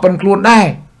របស់ប៉ុនខ្លួនដែរ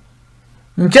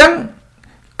អញ្ចឹង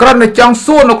គ្រាន់តែចង់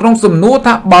សួរនៅក្នុងសំណួរ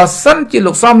ថាបើសិនជា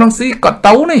លោកសំរងស៊ីក៏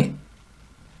ទៅនេះ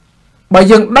បើ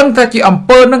យើងដឹងថាជាអំ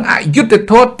ពើនឹងអយុត្តិ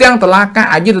ធម៌ទាំងតុលាការ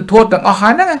អយុត្តិធម៌ទាំងអស់ហើ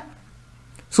យហ្នឹង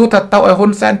សួរថាទៅឲ្យហ៊ុ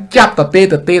នសែនចាប់តទេ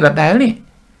ដដែលនេះ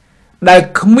ដែល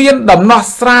គ្មានដំណោះ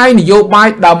ស្រាយនយោបាយ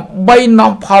ដើម្បី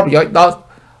នាំផលប្រយោជន៍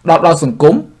ដល់សង្គ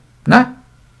មណា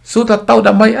សួរថាទៅ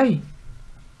ដើម្បីអី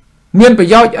មានប្រ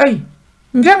យោជន៍អី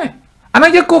អញ្ចឹងអានោះ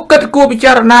យើងគួរគិតគួរពិ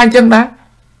ចារណាអញ្ចឹងដែរ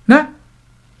ណា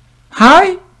ហើយ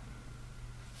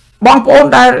បងប្អូន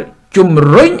ដែលជំ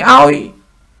រុញឲ្យ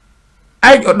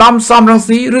ឯកឧត្តមសំរង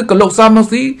ស៊ីឬក៏លោកសំរង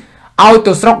ស៊ីឲ្យ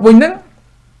ទៅស្រុកវិញហ្នឹង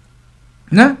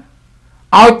ណា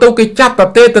ឲ្យទៅគេចាប់ត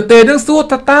ទេហ្នឹងសួរ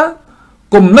ថាតើ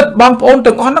គំនិតបងប្អូន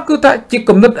ទាំងអស់នោះគឺថាជា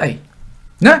គំនិតអី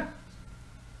ណា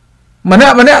ម្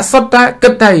នាក់សុទ្ធតែគិ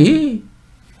តថា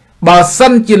បើសិ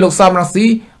នជាលោកសំរងស៊ី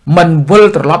មិនវិល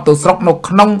ត្រឡប់ទៅស្រុកនៅ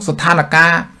ក្នុងស្ថានភា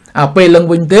ពពេលឡើង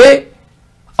វិញទេ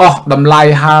អស់តម្លៃ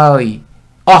ហើយ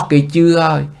អស់គេជឿ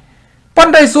ហើយប៉ុ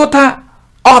ន្តែសួរថា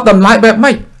អស់តម្លៃបែប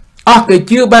ម៉េចអស់គេ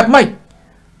ជឿបែបម៉េច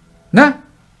ណា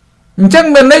អញ្ចឹង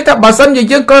មានន័យថាបើសិនជា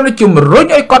យើងគ្រាន់តែជំរុញ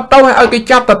ឲ្យគាត់ទៅឲ្យគេ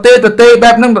ចាប់តទេបែ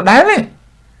បហ្នឹងដដែលទេ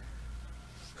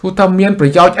គូថាមានប្រ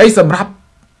យោជន៍អីសម្រាប់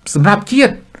ជា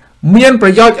តិមានប្រ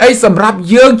យោជន៍អីសម្រាប់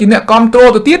យើងជាអ្នកគ្រប់គ្រង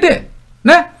ទៅទៀតទេ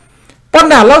ណាប៉ុន្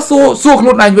តែឥឡូវសួរខ្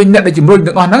លួនឯងវិញអ្នកដែលជំរុញ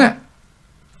ទាំងអស់ហ្នឹង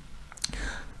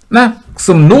ណា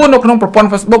សំណួរនៅក្នុងប្រព័ន្ធ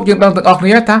Facebook យើងដឹងទាំងអស់គ្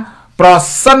នាថាប្រ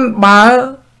សិនបើ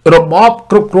របប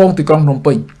គ្រប់គ្រងទីក្រុងភ្នំ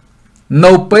ពេញ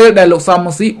នៅពេលដែលលោកសំរ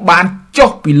ងស៊ីបានចុះ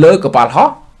ពីលើកប៉ាល់ហោះ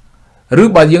ឬ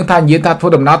បើយើងថានិយាយថាធ្វើ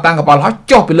ដំណើរតាំងកប៉ាល់ហោះ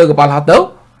ចុះពីលើកប៉ាល់ហោះទៅ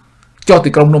ចុះទី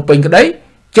ក្រុងភ្នំពេញក្តី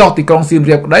ចុះទីក្រុងសៀម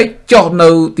រាបក្តីចុះនៅ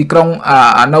ទីក្រុង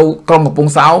នៅក្រុងកំព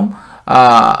ង់សោម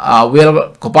វាល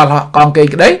កប៉ាល់ហោះកងកេង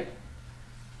ក្តី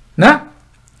ណា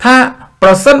ថាប្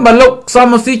រសិនបើលោកសំ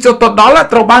រងស៊ីចុះទៅដល់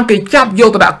ត្រូវបានគេចាប់យក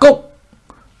ទៅដាក់គុក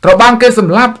ត្រូវបានគេស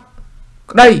ម្លាប់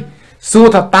ក្តីសួរ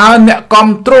ថាតើអ្នកគ្រ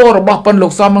ប់គ្រងរបស់ប៉ុនលោ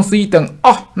កសំរងស៊ីទាំងអ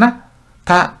ស់ណា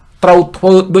ថាត្រូវធ្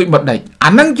វើដូចម្ដេចអា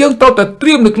ហ្នឹងយើងត្រូវតែត្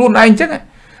រៀមនៅខ្លួនឯងអញ្ចឹង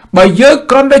បើយើង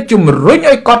គ្រាន់តែជំរុញ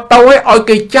ឲ្យគាត់ទៅឲ្យ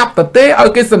គេចាប់តទេឲ្យ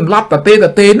គេសម្លាប់តទេ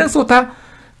ហ្នឹងសួរថា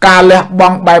ការលះប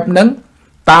ង់បែបហ្នឹង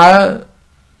តើ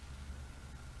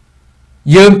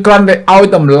យើងគ្រាន់តែឲ្យ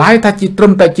តម្លៃថាជាត្រឹ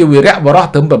មតែជាវីរៈបរោះ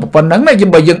ត្រឹមតែប៉ុណ្្នឹងណា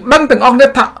បើយើងដឹងទាំងអស់នេះ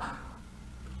ថា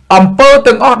អំពើ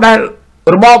ទាំងអស់ដែល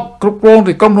របបគ្រប់គ្រង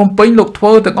ទីក្រុងភ្នំពេញលោកធ្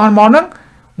វើទាំងអស់មកហ្នឹង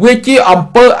វាជាអំ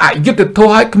ពើអយុត្តិធ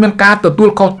ម៌ឲ្យគ្មានការទទួល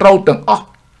ខុសត្រូវទាំងអស់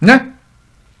ណា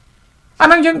អា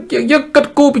ហ្នឹងយើងគិត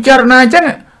គូរពិចារណាអញ្ចឹង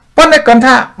ប៉ុន្តែគាត់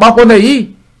ថាបងប្អូនអី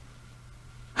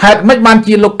ហេតុម៉េចបាន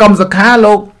ជាលោកកឹមសុខា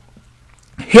លោក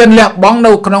ហ៊ានលះបង់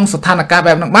នៅក្នុងស្ថានភាព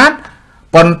បែបហ្នឹងបាន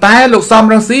ប៉ុន្តែលោកសំ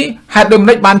រងស៊ីហេតុដូចម្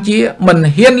ដេចបានជាមិន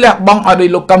ហ៊ានលះបង់ឲ្យដោយ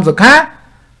លោកកឹមសុខា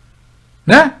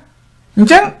ណាអញ្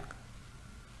ចឹង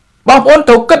បងប្អូន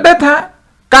ត្រូវគិតដែរថា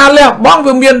ការលះបង់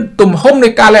វាមានទំហំនៃ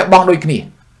ការលះបង់ដូចគ្នា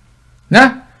ណា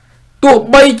ទោះ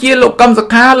បីជាលោកកឹមសុ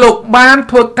ខាលោកបាន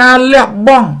ធ្វើការលះ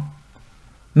បង់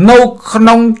នៅក្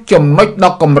នុងចំណុច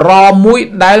ដ៏កម្រមួយ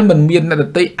ដែលមិនមានអ្នកដ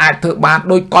ទៃអាចធ្វើបាន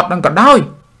ដោយគាត់នឹងក៏ដោយ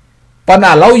ប៉ុន្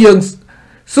តែឥឡូវយើង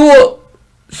សួ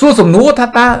រសំណួរថា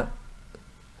តើ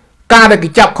ការដែលគេ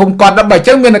ចាប់ឃុំគាត់ដល់បើអញ្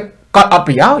ចឹងមានគាត់អត់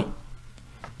ប្រយោជន៍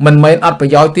មិនមែនអត់ប្រ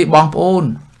យោជន៍ទេបងប្អូន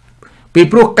ពី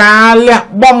ព្រោះការលះ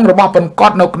បង់របស់ប៉ុនគា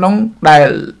ត់នៅក្នុងដែល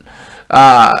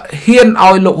ហ៊ាន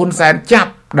ឲ្យលោកហ៊ុនសែនចា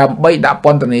ប់ដើម្បីដាក់ព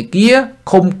ន្ធនាគារ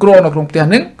ឃុំគ្រងនៅក្នុងផ្ទះ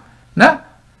ហ្នឹងណា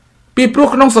ពីព្រោះ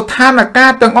ក្នុងស្ថានភា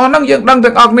ពទាំងអស់ហ្នឹងយើងដឹង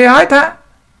ទាំងអស់គ្នាហើយថា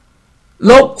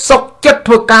លោកសុកចិត្ត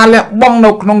ធ្វើការលះបង់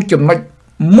នៅក្នុងចំណុច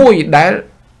មួយដែល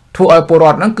ធ្វើឲ្យពលរ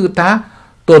ដ្ឋហ្នឹងគឺថា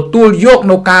ទទួលយក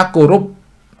នៅការគោរព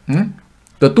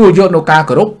ទទួលយកនៅការ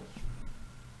គោរព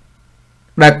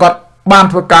ដែលគាត់បាន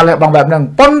ធ្វើការលះបង់បែបហ្នឹង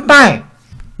ប៉ុន្តែ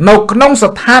នៅក្នុង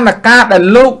ស្ថានភាពដែល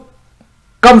លោក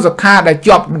កឹមសុខាដែល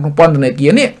ជាប់ក្នុងពន្ធនាគា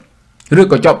រនេះឬ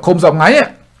ក៏ជាប់ឃុំសប្ងៃ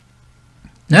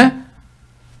ណា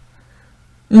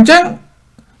អញ្ចឹង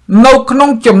នៅក្នុង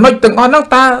ចំណុចទាំងអស់ហ្នឹង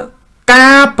តើ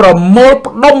ការប្រមូល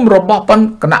ផ្ដុំរបស់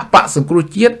គណៈបកសង្គ្រោះ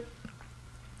ជាតិ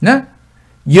ណា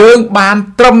យើងបាន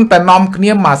ត្រឹមតែនាំគ្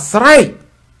នាមកស្រែក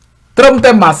ត្រឹម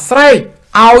តែមកស្រែក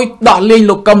ឲ្យដោះលែង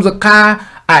លោកកឹមសុខា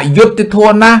អយុត្តិធ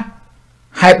ម៌ណាស់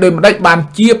ហេតុដូចម្ដេចបាន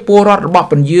ជាពលរដ្ឋរបស់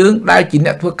ពន្យើងដែលជាអ្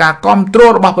នកធ្វើការគ្រប់គ្រ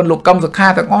ងរបស់លោកកឹមសុខា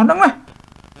ទាំងអស់ហ្នឹងណា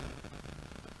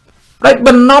ដែលប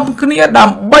ន្នំគ្នាដើ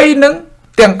ម្បីនឹង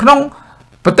ទាំងក្នុង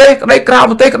ប្រទេសក្តីក្រៅ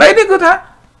ប្រទេសក្តីនេះគឺថា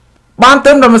បានត្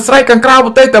រឹមតែមកស្រែកខាងក្រៅ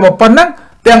ប្រទេសតែប៉ុណ្ណឹង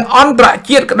ទាំងអន្តរ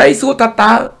ជាតិក្តីសួរថា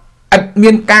តើអត់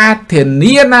មានការធា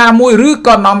នាណាមួយឬ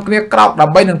ក៏នាំគ្នាក្រោកដើ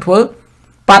ម្បីនឹងធ្វើ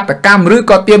បាតកម្មឬ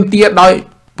ក៏ទាមទារដោយ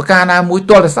ប្រការណាមួយ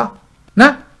ទាល់តែសោះណា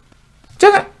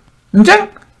អញ្ចឹង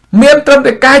មានត្រឹម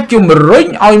តែការជំរុញ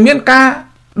ឲ្យមានការ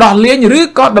ដោះលែងឬ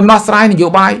ក៏ដំណោះស្រាយនយោ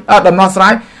បាយដំណោះស្រា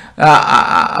យ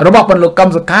របស់បណ្ឌលោកកឹម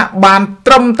សុខាបាន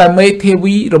ត្រឹមតែមេធា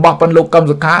វីរបស់បណ្ឌលោកកឹម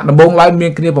សុខាដំបូងឡើយមា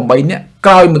នគ្នា8នាក់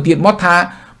ក្រោយមកទៀតមកថា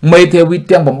មេធាវី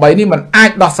ទាំង8នេះมันអា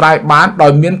ចដោះស្រាយបានដោ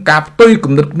យមានការផ្ទុយ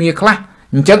គំនិតគ្នាខ្លះ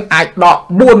អញ្ចឹងអាចដក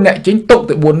4នាក់ចេញទុក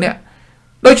ទៅ4នាក់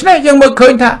ដូច្នេះយើងមើលឃើ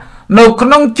ញថានៅក្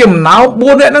នុងចំណោម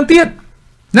4នាក់ហ្នឹងទៀត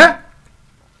ណា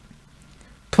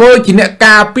ធ្វើជាអ្នក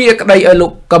ការពារក្តីឲ្យលោ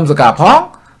កកឹមសុខាផង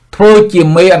ធ្វើជា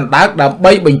មេអណ្ដើកដើម្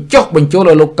បីបញ្ចុះបញ្ចូល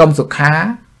ឲ្យលោកកឹមសុខា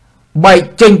បែក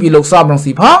ចេញពីលោកសំរង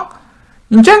ស៊ីផង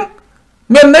អញ្ចឹង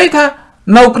មានន័យថា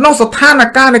នៅក្នុងស្ថាន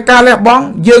ភាពនៃការលះបង់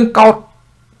យើងកោត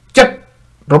ចិត្ត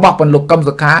របស់បណ្ឌលោកកឹម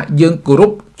សុខាយើងគោរ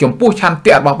ពចំពោះឆន្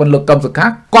ទៈរបស់បណ្ឌលោកកឹមសុខា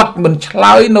គាត់មិនឆ្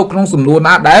លើយនៅក្នុងសំណួរ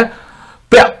ណាដែល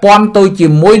ពាក់ព័ន្ធទៅជា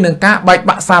មួយនឹងការបែក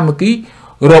បាក់សាមគ្គី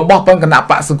របស់គណៈ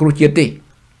បកសង្គ្រោះជាតិទេ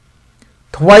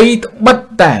ថ្មីត្បិត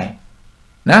តែ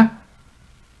ណា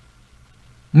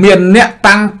មានអ្នក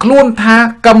តាំងខ្លួនថា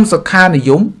កឹមសុខានិ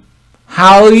យម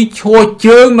ហើយឈួរ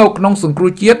ជើងនៅក្នុងសង្គ្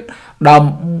រោះជាតិដើ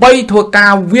ម្បីធ្វើកា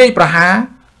រវាយប្រហារ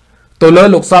ទៅលើ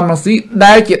លោកសំរងស៊ី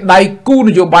ដែលជាដៃគូន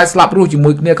យោបាយស្លាប់រស់ជាមួ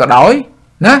យគ្នាក៏ដោយ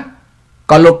ណា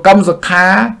ក៏លោកកឹមសុខា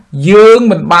យើង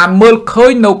មិនបានមើលឃើ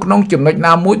ញនៅក្នុងចំណុច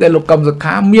ណាមួយដែលលោកកឹមសុ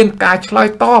ខាមានការឆ្លើយ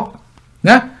តប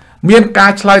ណាមានកា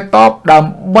រឆ្លើយតបដើ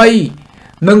ម្បី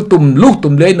នឹងទម្លុះទ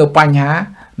ម្លាយនៅបញ្ហា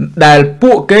ដែល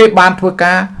ពួកគេបានធ្វើ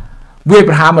ការវាយ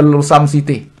ប្រហារមកលោកសំស៊ី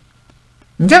ទេ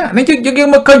អញ្ចឹងនេះយើង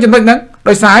មកឃើញចំណុចហ្នឹង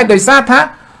ដោយសារថា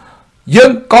យើ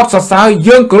ងកត់សរសើរ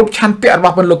យើងគោរពឆន្ទៈរប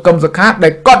ស់លោកកឹមសុខាដែ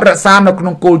លកត់រក្សានៅក្នុ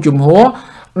ងគោលជំហរ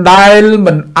ដែល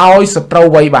មិនអោយសត្រូវ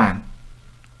វ័យបាន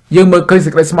យើងមើលឃើញសេ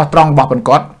ចក្តីស្មោះត្រង់របស់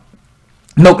គាត់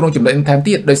នៅក្នុងចំណុចនេះថែម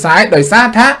ទៀតដោយសារ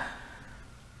ថា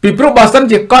ពីព្រោះបើសិន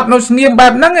ជាគាត់នៅស្ងៀមបែ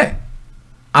បហ្នឹងឥ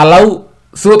ឡូវ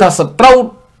សួរថាសត្រូវ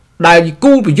ដែល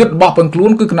គូប្រយុទ្ធរបស់ខ្លួ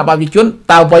នគឺគណៈបព្វជិជន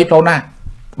តើវ័យផ្លូវណា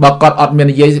បើគាត់អត់មាន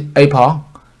និយាយអីផង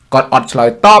គាត់អត់ឆ្លើយ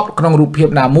តបក្នុងរូបភាព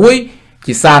ណាមួយ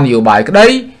ជាសារនយោបាយក្តី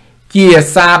ជា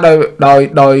សារ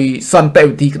ដោយសន្តិ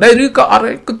វិធីក្តីឬក៏អត់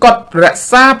គឺគាត់រក្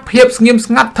សាភាពស្ងៀម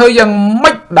ស្ងាត់ធ្វើយ៉ាង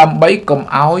ម៉េចដើម្បីកុំ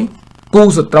ឲ្យគូ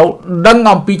សត្រូវដឹង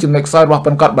អំពីចំណុចខ្សោយរបស់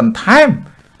គាត់បន្ថែម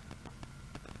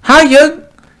ហើយយើង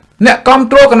អ្នកគ្រប់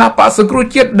គ្រងគណៈបកសង្គ្រោះ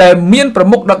ជាតិដែលមានប្រ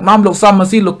មុខដឹកនាំលោកសំរង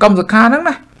ស៊ីលោកកឹមសុខាហ្នឹង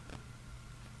ណា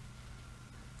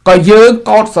ក៏យើង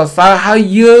កោតសរសើរហើយ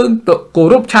យើងទៅគោ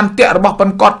រពឆន្ទៈរបស់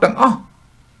គាត់ទាំងអស់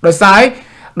ដោយសា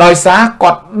រ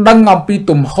គាត់ដឹងអំពី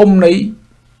ទំហំនៃ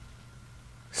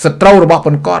សត្រូវរបស់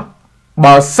គាត់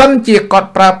បើសិនជាគាត់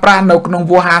ប្រើប្រាស់នៅក្នុង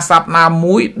វោហារស័ព្ទណា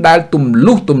មួយដែលទម្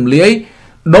លុះទម្លាយ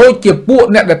ដូចជាពួក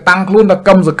អ្នកដែលតាំងខ្លួនថា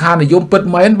កឹមសុខានិយមពិត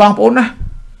មែនបងប្អូនណា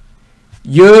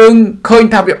យើងឃើញ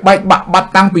ថាវាបែកបាក់បាត់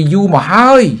តាំងពីយូរមក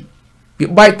ហើយ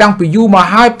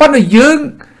ប៉ុន្តែយើង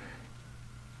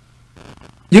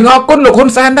អរគុណលោកហ៊ុន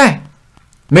សែនដែរ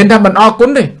មិនថាមិនអរគុណ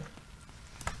ទេ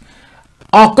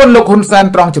អរគុណលោកហ៊ុនសែន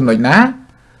ត្រង់ចំណុចណា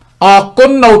អរគុ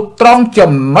ណនៅត្រង់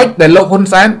ចំណុចដែលលោកហ៊ុន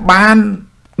សែនបាន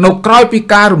នៅក្រោយពី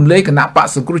ការរំលែកគណៈបក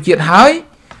សង្គ្រោះជាតិហើយ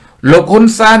លោកហ៊ុន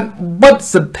សែនបិទ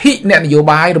សិទ្ធិអ្នកនយោ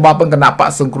បាយរបស់គណៈបក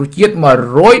សង្គ្រោះជាតិ117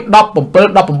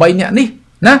 18នាក់នេះ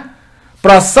ណា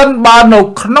ប្រសិនបើនៅ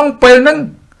ក្នុងពេលហ្នឹង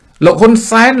លោកហ៊ុន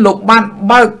សែនលោកបាន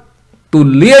បើកទូ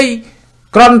លាយ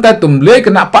គ្រាន់តែទូលាយគ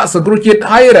ណៈបកសង្គ្រោះជាតិ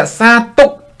ឲ្យរក្សាទុក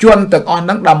ជនទាំងអស់ហ្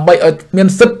នឹងដើម្បីឲ្យមាន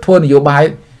សិទ្ធិធ្វើនយោបាយ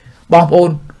បងប្អូន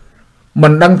មិ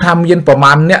នដឹងថាមានប្រ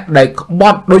មាណអ្នកដែលក្ប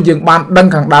ត់ដូចយើងបានដឹង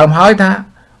ខាងដើមហើយថា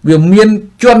វាមាន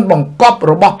ជនបង្កប់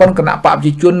របស់គណៈបកប្រ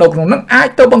ជាជននៅក្នុងហ្នឹងអាច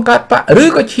ទៅបង្កើតបកឬ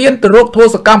ក៏ឈានទៅរកធ្វើ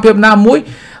សកម្មភាពណាមួយ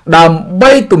ដើម្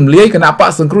បីទម្លាយគណៈបក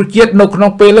សង្គ្រោះជាតិនៅក្នុង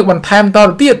ពេលលើកបន្ថែមតទៅ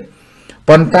ទៀត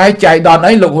ប៉ុន្តែចៃដន្យ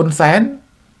អីលោកហ៊ុនសែន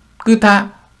គឺថា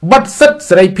បិទសិទ្ធិ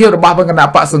សេរីភាពរបស់គណៈ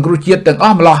បកសង្គ្រោះជាតិទាំងអ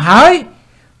ស់ម្លោះហើយ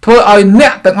ធ្វើឲ្យអ្ន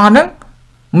កទាំងអស់ហ្នឹង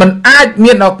មិនអាច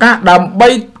មានឱកាសដើម្បី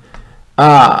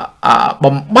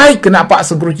បំបែកគណៈបក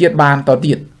សង្គ្រោះជាតិបានត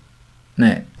ទៀត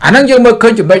ណែអាហ្នឹងយើងមើលឃើ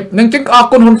ញចំណុចហ្នឹងចឹងអរ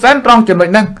គុណហ៊ុនសែនត្រង់ចំណុច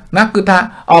ហ្នឹងណាគឺថា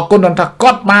អរគុណថា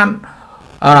គាត់បាន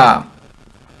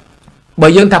បើ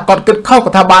យើងថាគាត់គិតខុស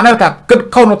ក៏ថាបានដែរថាគិត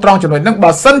ខុសនៅត្រង់ចំណុចហ្នឹងបើ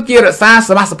សិនជារក្សាស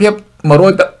មាជិកភាព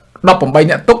118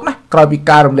អ្នកទុកណាក្រោយពី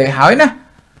ការរំលែកហើយណា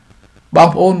បង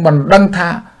ប្អូនមិនដឹងថា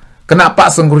គ គណៈបក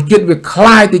សង្គ្រោះជាតិវាค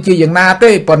ล้ายទៅជាយ៉ាងណាទេ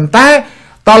ប៉ុន្តែ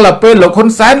តលពេលលោកហ៊ុន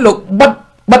សែនលោក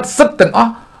បិទសិទ្ធទាំងអ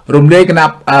ស់រំលាយ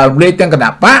ទាំងគណៈ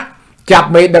បកចាប់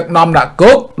មេដឹកនាំដាក់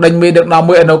គុកដេញមេដឹកនាំ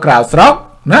មួយនៅក្រៅស្រុក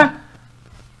ណា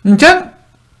អញ្ចឹង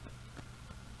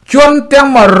ជនទាំង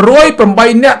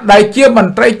108នាក់ដែលជាម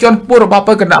ន្ត្រីជាន់ខ្ពស់របស់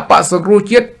គណៈបកសង្គ្រោះ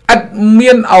ជាតិឥត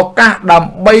មានឱកាសដើ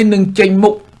ម្បីនឹងចេញមុ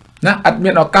ខណាឥតមា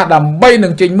នឱកាសដើម្បីនឹ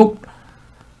ងចេញមុខ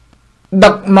ដឹ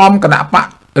កនាំគណៈបក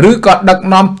ឬក៏ដឹក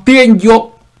នាំទាញយក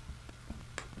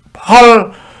ផល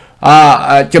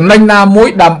ចំណេញណាមួយ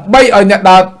ដើម្បីឲ្យអ្នក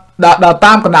ដើរ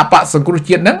តាមគណៈបកសង្គ្រោះ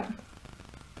ជាតិហ្នឹង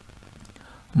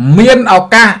មានឱ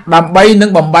កាសដើម្បីនឹង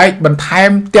បំបែកបន្ថែ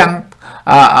មទាំង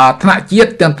ថ្នាក់ជា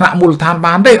តិទាំងថ្នាក់មូលដ្ឋាន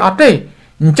បានទេអត់ទេ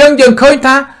អញ្ចឹងយើងឃើញ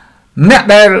ថាអ្នក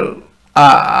ដែល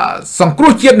សង្គ្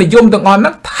រោះជាតិនិយមទាំងអស់ហ្នឹ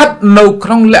ងស្ថិតនៅក្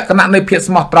នុងលក្ខណៈនៃភាព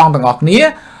ស្មោះត្រង់ទាំងអស់គ្នា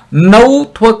នៅ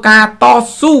ធ្វើការត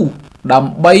ស៊ូដើ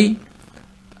ម្បី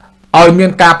ឲ្យមាន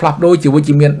ការផ្លាស់ប្ដូរជីវិត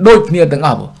ជាមានដូចគ្នាទាំងអ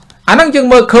ស់អាហ្នឹងយើង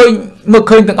មើលឃើ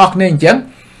ញទាំងអស់គ្នាអញ្ចឹង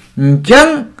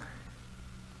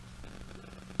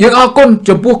យើងអរគុណ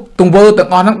ចំពោះទង្វើទាំង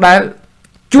អស់ហ្នឹងដែល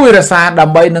ជួយរក្សាដើ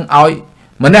ម្បីនឹងឲ្យ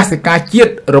មនសិការជា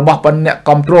តិរបស់បណ្ឌអ្នក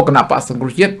គ្រប់គ្រងគណៈបកសង្គ្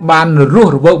រោះជាតិបានរ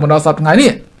ស់រវើកមកដល់សប្តាហ៍ថ្ងៃ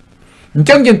នេះអញ្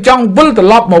ចឹងយើងចង់វិលត្រ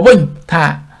ឡប់មកវិញថា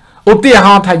ឧទាហ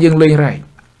រណ៍ថាយើងលេងរែក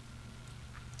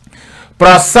ប្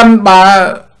រសិនបើ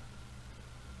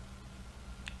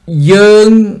យើង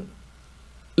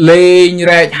លេង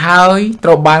រែកហើយត្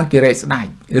រូវបានគេរែកស្ដាច់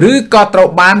ឬក៏ត្រូវ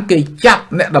បានគេចាប់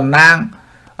អ្នកតំណាង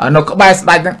នៅក្បែរស្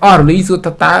ដាច់ហ្នឹងអស់រលីសួរ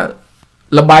ថាតើ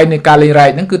លបាយនៃការលេងរែក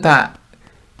ហ្នឹងគឺថា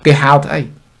គេហៅថាអី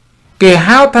គេ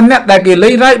ហៅថាអ្នកដែលគេលេ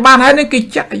ងរែកបានហើយនេះគេ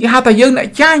ហៅថាយើងអ្នក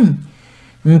ចាញ់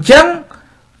អញ្ចឹង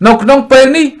នៅក្នុងពេល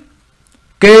នេះ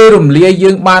គេរំលាយ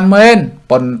យើងបានមែន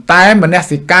ប៉ុន្តែមន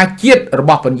សិការជាតិរប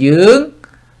ស់បញ្យើង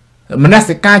មន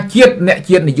សិការជាតិអ្នក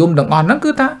ជាតិនិយមទាំងអស់ហ្នឹង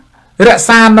គឺថារក្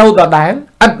សានៅដដែល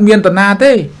ឥតមានតាណា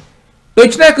ទេដូ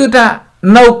ច្នេះគឺថា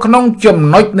នៅក្នុងចំ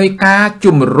ណុចនៃការ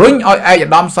ជំរុញឲ្យឯកឧត្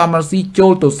តមសំរងស៊ីចូ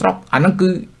លទៅស្រុកអាហ្នឹងគឺ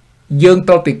យើង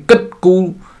ត្រូវតែគិតគូរ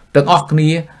ទាំងអស់គ្នា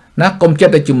ណាកុំចិត្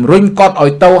តតែជំរុញគាត់ឲ្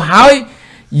យទៅហើយ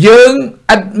យើង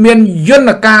ឥតមានយន្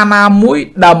តការណាមួយ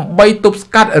ដើម្បីទប់ស្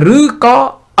កាត់ឬក៏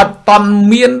អត់តន់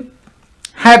មាន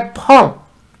ហេតុផល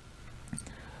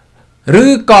ឬ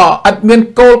ក៏អត់មាន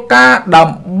គោលការណ៍ដើ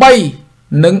ម្បី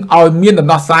នឹងឲ្យមានដំ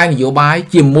ណោះស្រាយនយោបាយ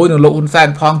ជាមួយនឹងលោកហ៊ុនសែន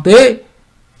ផងទេ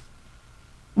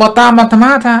បើតាមអាត្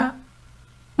មាថា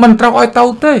មិនត្រូវឲ្យទៅ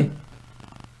ទេ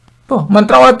មិន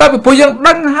ត្រូវឲ្យទៅពីព្រោះយើង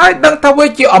ដឹងហើយដឹងថាវា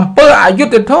ជាអំពើអយុ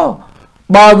ត្តិធម៌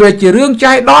បើវាជារឿង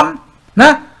ចៃដន្យណា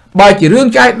បើជារឿង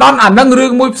ចៃដន្យអានឹងរឿ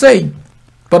ងមួយផ្សេង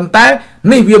ប៉ុន្តែ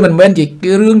នេះវាមិនមែនជា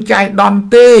រឿងចៃដន្យ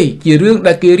ទេជារឿង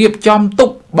ដែលគេរៀបចំទុក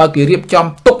បើគេរៀបចំ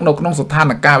ទុកនៅក្នុងស្ថាន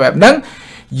ភាពបែបហ្នឹង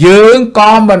យើង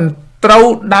ក៏មិនត្រូវ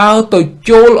ដើរទៅ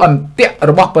ចូលអន្ទាក់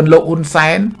របស់ពលលោកហ៊ុនសែ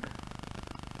ន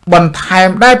បន្ថែម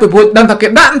ដែរពីព្រោះដឹងថាគេ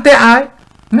ដាក់អន្ទាក់ហើយ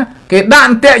ណាគេដាក់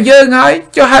អន្ទាក់យើងហើយ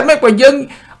ចុះហេតុម៉េចបើយើង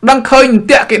ដឹងឃើញអន្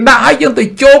ទាក់គេដាក់ហើយយើងទៅ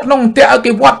ចូលក្នុងអន្ទាក់ឲ្យ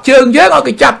គេវាត់ជើងយើងឲ្យ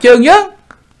គេចាប់ជើងយើង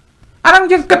អាហ្នឹង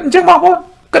យើងគិតអញ្ចឹងបងប្អូន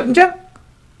គិតអញ្ចឹង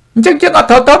យើងអត់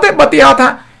ត្រូវទៅទេបើទីហៅថា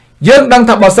យើងដឹង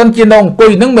ថាបើសិនជានៅអង្គុ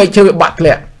យហ្នឹងមិនជឿវាបាក់ធ្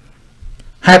លាក់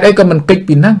ហេតុអីក៏មិនគិត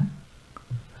ពីហ្នឹង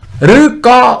ឬ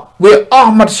ក៏វាអ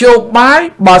ស់មធ្យោបាយ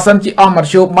បើសិនជាអស់ម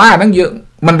ធ្យោបាយអាហ្នឹងយើង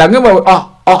មិនដឹងទេបើអ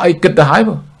ស់អីគិតទៅហើយ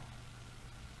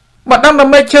បើដឹងតែ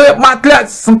មេឈើបាក់ធ្លាក់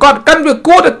សង្កត់កិនវា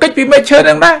គួរតែគិតពីមេឈើហ្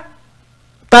នឹងដែរ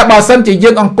តែបើសិនជាយើ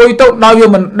ងអង្គុយទៅដោយវា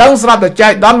មិនដឹងស្រាប់តែចៃ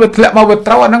ដន្យវាធ្លាក់មកវា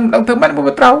ត្រូវអាហ្នឹងមិនដឹងធ្វើម៉េចមក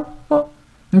វាត្រូវ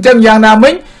អញ្ចឹងយ៉ាងណាមិ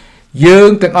ញយើង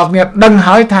ទាំងអស់គ្នាដឹង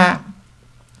ហើយថា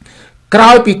ក្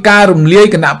រោយពីការរំលាយ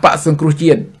គណៈបកសង្គ្រោះ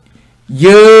ជាតិ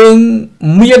យើង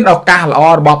មានឱកាសល្អ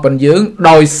របស់ប៉ុនយើង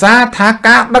ដោយសារថា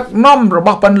ការដឹកនាំរប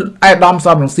ស់ប៉ុនអេដាម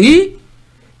សំរងស៊ី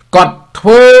គាត់ធ្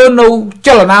វើនៅច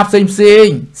លនាផ្សេង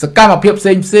សកម្មភាពផ្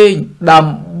សេងដើ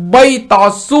ម្បីត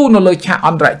ស៊ូនៅលើឆាកអ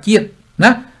ន្តរជាតិ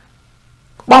ណា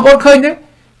បងប្អូនឃើញទេ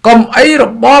កុំអីរ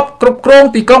បបគ្រប់គ្រង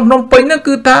ទីក្រុងភ្នំពេញហ្នឹង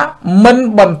គឺថាមិន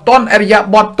បន្ទាន់អរិយា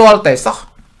ប័ត្រទាល់តែសោះ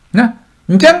ណា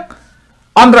អញ្ចឹង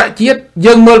អន្តរជាតិ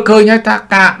យើងមើលឃើញហើយថា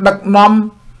ការដឹកនាំ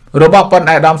របស់ប៉ុន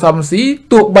អេដាមសំរងស៊ី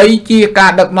ទោះបីជាកា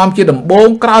រដឹកនាំជាដំបូង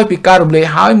ក្រោយពីការរំលាយ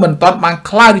ហើយមិនទាន់បាន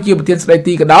ក្លាយជាប្រធានស្ដី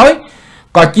ទីក៏ដោយ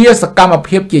ក៏ជាសកម្ម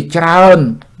ភាពជាច្រើន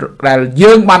ដែល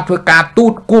យើងបានធ្វើការទូ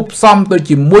តគូផ្សំទៅ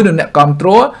ជាមួយនឹងអ្នកគ្រប់គ្រ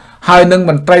ងហើយនឹង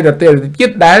មន្ត្រីរដ្ឋាភិបាលជា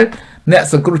តិដែលអ្នក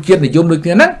សង្គ្រោះជាតិនិយមដូចគ្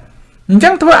នាហ្នឹងអញ្ចឹ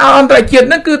ងធ្វើឲ្យអន្តរជាតិ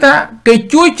ហ្នឹងគឺថាគេ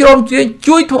ជួយជ្រោមជ្រែង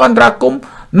ជួយធ្វើអន្តរាគមន៍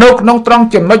នៅក្នុងត្រង់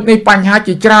ចំណុចនៃបញ្ហា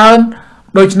ជាច្រើន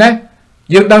ដូច្នេះ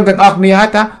យើងដឹងទាំងអស់គ្នាហើយ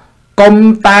ថាកុំ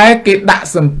តែគេដាក់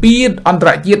សម្ពាធអន្តរ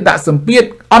ជាតិដាក់សម្ពាធ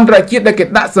អន្តរជាតិដែលគេ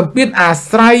ដាក់សម្ពាធអា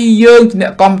ស្រ័យយើងជាអ្ន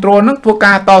កគ្រប់គ្រងហ្នឹងធ្វើ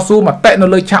ការតស៊ូមតិនៅ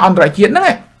លើឆាកអន្តរជាតិហ្នឹង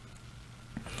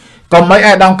còn mấy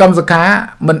ai đang cầm giặc cá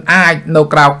mình ai nấu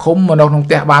cào khum mà nấu nông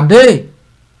tẹt bàn thế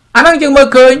anh đang chừng mơ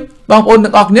khơi bằng ôn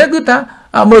được ọt nhớ cứ ta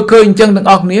mơ khơi chân được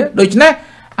ọt nhớ đôi chứ nè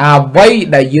vây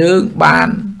đại dương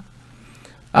bàn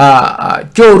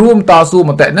cho room to su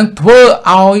mà tại nâng thưa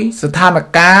oi sự tham là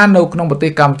cá nấu nông bát tê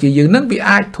cầm chỉ dương nâng bị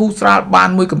ai thu ra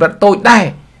bàn mùi cầm đất tôi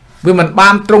đây vì mình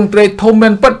ban trong tre thông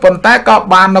men bất phần tay có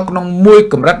ban nấu nông mùi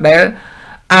cầm đất để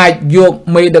ai dục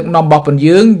mì được nằm bọc phần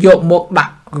dương dục một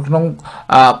đặt nông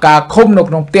cá khum nấu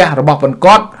nông tè rồi bọc phần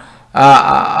cót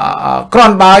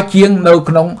con ba chiên nấu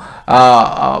nông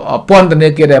pon từ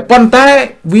này kia để pon tay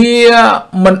vì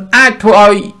mình ai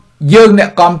thôi dương nè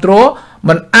con trố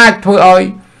mình ai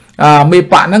thôi mì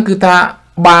bạn nó cứ ta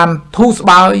bàn thu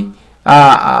bài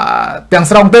tiền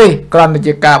song tê còn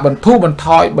chỉ cả bần thu bần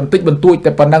thoi bần tích bần tuổiแ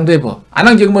ต่ năng tê bộ anh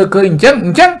đang chừng mơ cười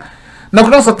chắc nó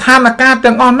có sự tham là ca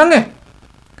tiền on đó nghe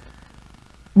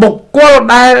bộc qua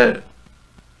đây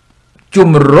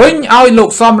chùm rối ao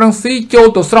lục xóm răng xí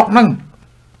châu tổ sọc năng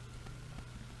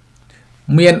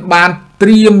miền ban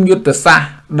triêm yuột từ xa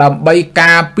đầm bay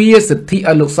cà pia sự thị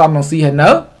ở lục xóm răng xí hay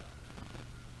nỡ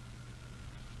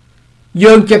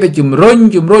dương cho cái chùm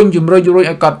rối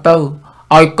ai cọt tàu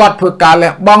ai cọt thôi cả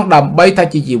lẹ bong đầm bay thay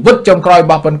chỉ vứt trong coi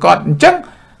bọc phần cọt chắc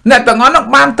nè tao ngón nó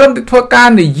ban trơn thì thôi ca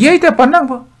này dễ thế phần năng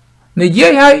không này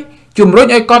dễ hay chùm rối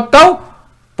ai cọt tàu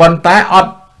phần tay ọt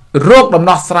rốt đầm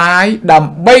nọ sái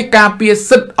đầm bay cà pia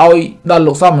sứt oi đo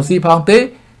lục xóm răng xí phong thế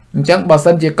chắc bà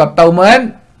sân chỉ cọt tàu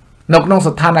mến nông nông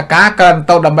sạch than là cá cần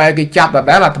tàu đầm bay cái chạp là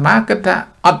đá là thầm á kết ra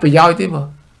ọt bị doi thế mà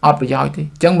ọt bị doi thế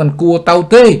chẳng mình cua tàu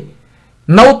tê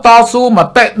nấu to su mà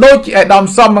tệ đôi chị ấy đom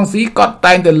xóm bằng xí có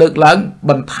tay từ lực lớn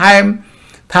bẩn thêm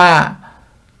thà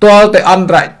tôi tại ăn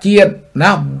rải chiên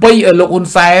nó bây ở lục hôn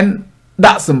sen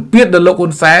đã sầm biết được lục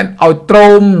hôn sen ở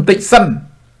trôm tịch sân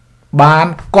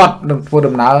bàn cọt được vô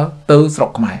đầm nào từ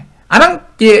sọc mày anh đang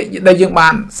chị đây dương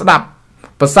bàn sẽ đạp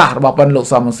và xả bảo phần lục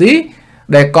xóm bằng xí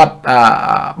để cọt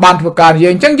bàn thuộc cả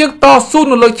gì chẳng dứt to su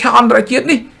nó lôi cho ăn rải chiên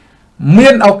đi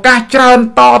miền ở ca trơn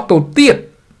to tổ tiết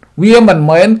vì mình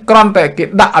mới con tại cái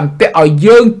đã ẩn tệ ở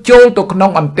dương châu tụ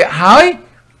nông ẩn tệ hái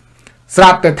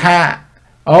sạp tại thà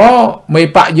mấy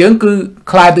bạn dương cứ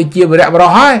khai từ chia về đẹp vào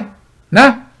hai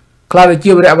nè khai từ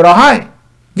chia về đẹp vào hai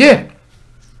yeah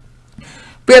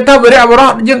bây giờ về đẹp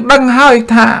vào dương đăng hai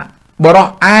thà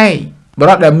vào ai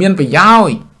vào để miên phải giao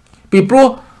vì pro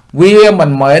vì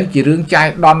mình mới chỉ riêng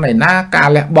trai đòn này na cả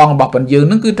lẹ bong bọc phần dương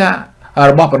nó cứ thà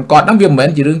bọc phần cọt nó vì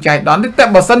mình chỉ riêng trai đón tới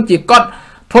bảo sân chỉ con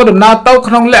thôi đừng nào tao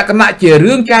không lẽ cái nại chỉ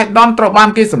riêng trai đón trò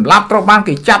ban cái sầm láp trò ban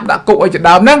cái chắp đã cụ ở chỗ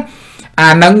đào nâng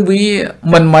nâng vì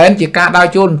mình mới chỉ cả đào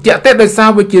chôn chạy tết đời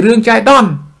sao với chỉ riêng trai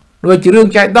đón rồi chỉ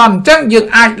riêng trai đón chắc dừng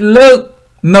ai lơ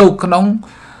nâu không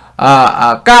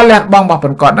ca lẹt bong bọc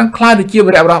phần cọt đang khai được chia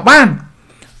về đẹp đó ban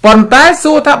còn tái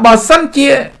xua thà bảo sân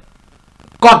chia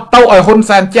cọt tàu ở hôn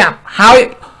sàn chạp hai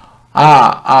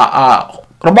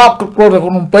nó bọc cô rồi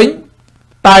không pính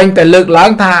tay tại lực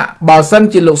lớn thà bảo sân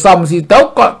chỉ lục xóm xí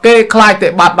tốc có kê khai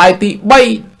tại bạt đại tị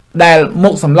bay để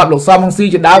một sầm lập lục xóm xí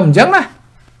cho đau mình chắc này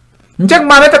chắc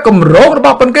mà nó ta cầm rốt nó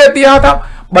bảo phần kê tiêu tao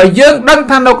bởi dương đăng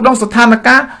than độc đông sạt than là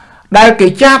cá đại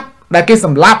cái chạp đại cái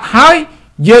sầm lạp hai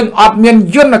dương ọt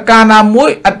miền duyên là ca na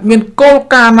mũi ọt miền cô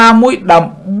ca na mũi đầm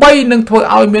bay nâng thôi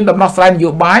ao miền đầm nó xanh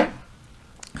nhiều bái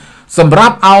sầm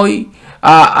ráp ao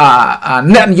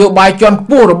nện nhiều bài chọn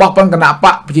pua rồi bọc bằng cái nạp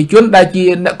bạc chỉ chuyến đại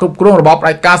chi nện cục kêu rồi bọc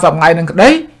đại ca sập ngày nâng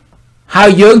đấy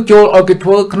hai dương cho ở cái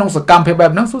thua không sờ cam phải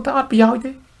bẹp nó số ta ắt bây giờ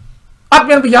thế ắt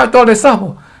miền bây giờ cho để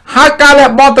sao hai ca lẹ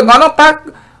bom từ ngón nó tác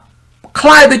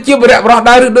khai từ chiều về đẹp rồi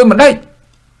đại được đôi mình đây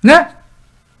nhé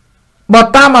bà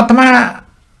ta mà tham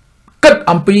cất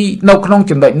âm pi nấu không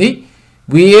chừng đợi ní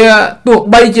vì tụi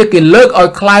bay chưa kịp lướt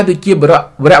ở khai từ chiều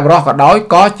về đẹp rồi cả đói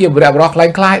có chiều về đẹp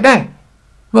rồi khai đây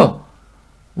vâng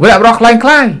với lại rock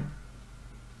khai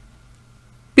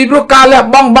bị pro ca lẹ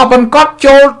bong bọc phần cót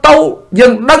châu tâu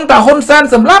dừng đăng ta hôn san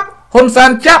sầm lấp hôn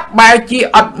san chắc bài chi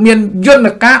ọt miền duyên là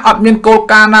cá ọt miền cô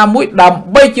ca na mũi đầm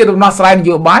bây chưa được nó sai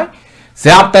nhiều bái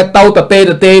sẽ học tại tàu tập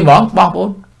tê mỏ bong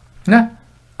bốn nè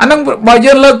anh đang bài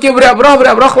duyên lơ kia với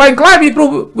đẹp rock khai bị pro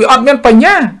bị ọt miền bành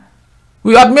nhá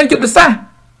vì ọt miền chút được xa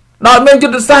đọt miền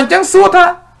chút được xa chẳng suốt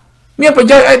ha miền phải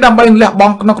chơi ai đầm bay lẹ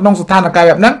bong nó nông sạt than là cái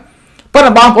đẹp nè bất là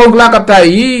bang phong laกับ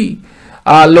thầy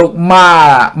lục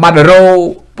mà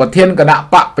rô và thiên cả nạ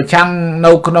bạ và chăng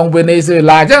nâu nông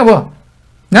Venezuela chắc không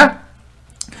nhá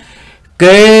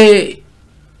cái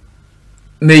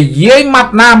này dưới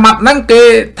mặt nâng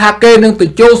cái thà kê nâng từ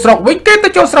châu sọc vĩnh cái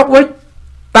tới châu sọc vĩnh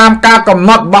tam ca cầm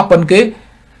nọt bọc phần cái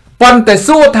phần tại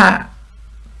xua thà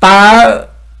ta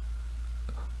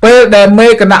bê đề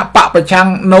mê cả nạ bạ và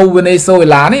chăng nâu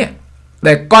Venezuela này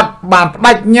để cọt bàn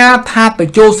bạch nha tha từ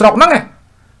châu sọc nâng này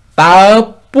តើ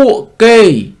ពួកគេ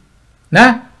ណា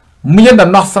មានដំ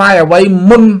ណោះស្រាយអ្វី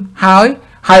មុនហើ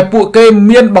យពួកគេ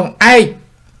មានបង្អែក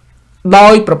ដោ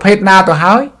យប្រភេទណាទៅ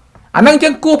ហើយអានឹងចឹ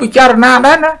ងគួរពិចារណា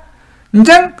ដែរណាអញ្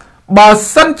ចឹងបើ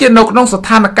សិនជានៅក្នុងស្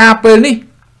ថានភាពពេលនេះ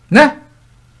ណា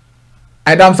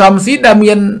អាដាមសំស៊ីដែល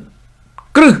មាន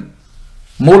គ្រឹះ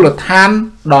មូលដ្ឋាន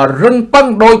ដ៏រឹងប៉ឹង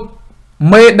ដោយ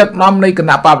មេដឹកនាំនៃគ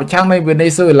ណៈបព្វប្រឆាំងនៃវេណេ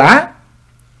ស៊ុយអេឡា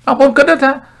បងប្អូនគិត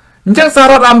ថាអញ្ចឹងសហ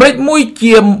រដ្ឋអាមេរិកមួយ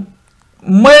ជា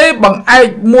មេបង្អែក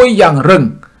មួយយ៉ាងរឹង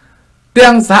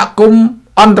ទាំងសហគមន៍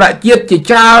អន្តរជាតិជា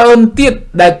ច្រើនទៀត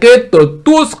ដែលគេទ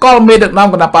ទួលស្គាល់មេដឹកនាំ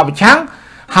គណៈបព្វប្រឆាំង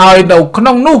ហើយនៅក្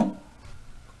នុងនោះ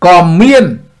ក៏មាន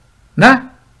ណា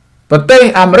ប្រទេស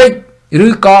អាមេរិកឬ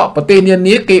ក៏ប្រទេសនា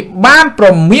នាគេបានប្រ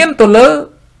មានទៅលើ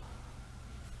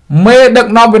មេដឹក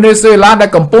នាំវេណេស៊ុយអេឡាដែល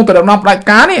កំពុងតែដឹកនាំផ្ដាច់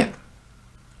ការនេះ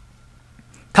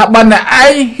ថាបើអ្នកឯ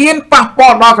ងហ៊ានប៉ះពា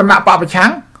ល់ដល់គណៈបព្វប្រឆាំ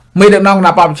ងមេដឹកនាំគ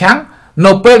ណៈបព្វប្រឆាំង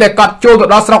នៅពេលដែលគាត់ចូលទៅ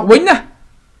ដល់ស្រុកវិញណា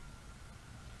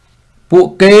ពួក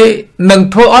គេនឹង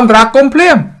ធ្វើអន្តរាគមន៍ភ្លា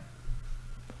ម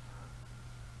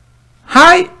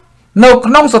ហើយនៅ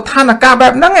ក្នុងស្ថានភាពបែ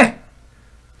បហ្នឹង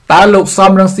តើលោក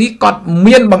សំរងស៊ីគាត់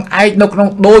មានបង្អែកនៅក្នុង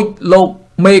ដូចលោក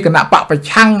មេគណៈបកប្រ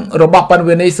ឆាំងរបស់ប៉ាន់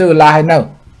វេណេស៊ុយអេឡាហើយនៅ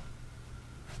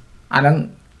អាហ្នឹង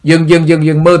យើ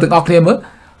ងមើលទាំងអស់គ្នាមើល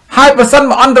ហើយបើសិន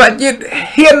មកអន្តរជាតិ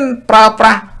ហ៊ានប្រើប្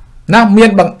រាស់ណាមាន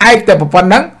បង្អែកតែប៉ុ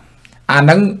ណ្្នឹងអាហ្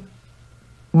នឹង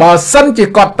បើសិនជា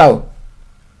គាត់ទៅ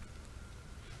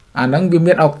អាហ្នឹងវា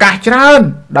មានឱកាសច្រើន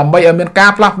ដើម្បីឲ្យមានកា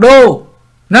រផ្លាស់ប្ដូរ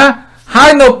ណាហើ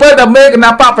យនៅពេលដែលមេគ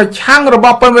ណៈបកប្រឆាំងរប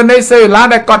ស់ប៉ាន់វេណេស៊ុយអេឡា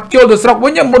ដែលគាត់ចូលទៅស្រុកវិ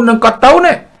ញមុននឹងគាត់ទៅ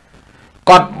នេះ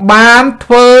គាត់បាន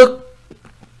ធ្វើ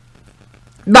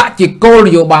ដាក់ជាគោលន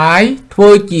យោបាយធ្វើ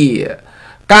ជា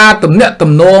ការទំនាក់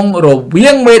ទំនងរវា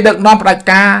ងមេដឹកនាំផ្ដាច់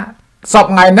ការសព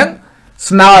ថ្ងៃហ្នឹង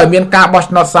ស្នើឲ្យមានការបោះ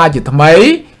ឆ្នោតសារជាថ្មី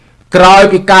ក្រោយ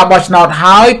ពីការបោះឆ្នោត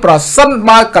ហើយប្រសិន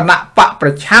បើគណៈបកប្រ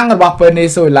ឆាំងរបស់វេណេ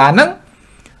ស៊ុយអេឡាហ្នឹង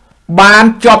បាន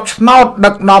ជាប់ឆ្នោត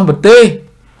ដឹកនាំប្រទេស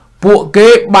ពួកគេ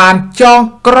បានចង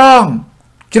ក្រង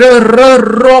ជ្រើសរើស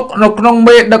រកនៅក្នុង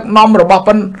មេដឹកនាំរបស់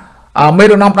មេ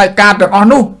ដឹកនាំផ្ដាច់ការទាំងអស់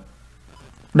នោះ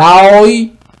ដោយ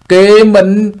គេមិន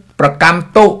ប្រកាន់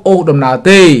ទោសអូសដំណើរ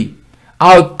ទេ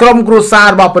ឲ្យក្រុមគ្រួសារ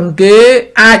របស់ប៉ុនគេ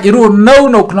អាចរស់នៅ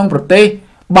ក្នុងប្រទេស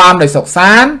បានដោយសុខ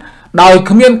សាន្តដោយ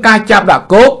គ្មានការចាប់ដាក់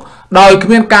គុកដោយគ្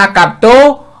មានការកាត់ទោស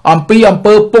អំពីអំ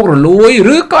ពើពុករលួយ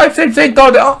ឬក៏ផ្សេងតទៅ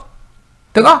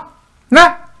ទាំងអស់ណា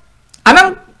អាហ្នឹង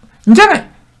អញ្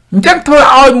ចឹងធ្វើ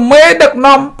ឲ្យមេដឹក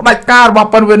នាំផ្ដាច់ការរបស់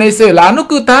ប៉ាន់វេណេស៊ុយអេឡានោះ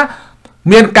គឺថា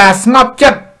មានការស្ងប់ចិ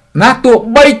ត្តណាទោះ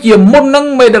បីជាមុននឹង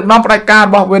មេដឹកនាំផ្ដាច់ការរ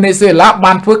បស់វេណេស៊ុយអេឡា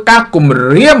បានធ្វើការគំ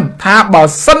រាមថាបើ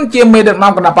សិនជាមេដឹក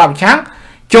នាំគណៈបព្វប្រឆាំង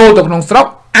ចូលទៅក្នុងស្រុក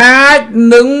អាច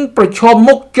នឹងប្រឈម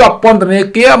មុខជាប់ពន្ធនា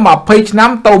គារ20ឆ្នាំ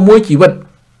ទៅមួយជីវិត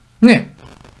នេះ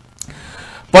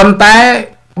ប៉ុន្តែ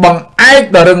បង្អែក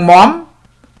ដល់រឹងមាំ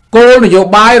គោលនយោ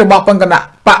បាយរបស់គណៈ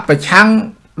បព្វប្រឆាំង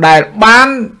ដែលបាន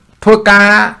ធ្វើការ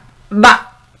ដាក់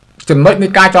ចំណុចនៃ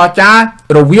ការចរចា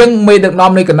រវាងមេដឹក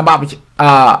នាំនៃគណៈបព្វ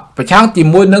ប្រឆាំងជា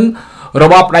មួយនឹងរ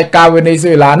បបផ្ដាច់ការវេណេស៊ុ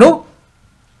យអេឡានោះ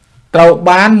ត្រូវ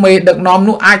បានមេដឹកនាំ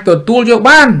នោះអាចទទួលយក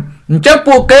បានអញ្ចឹង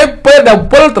ពួកគេពេលដែល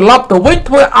វិលត្រឡប់ទៅវិញ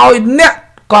ធ្វើឲ្យអ្នក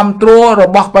គ្រប់គ្រងរ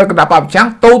បស់គណៈបព្វប្រឆាំង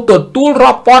ទៅទទួល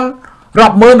រាប់ពាន់រា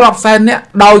ប់ម៉ឺនរាប់សែនអ្នក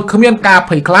ដោយគ្មានការ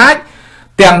ភ័យខ្លាច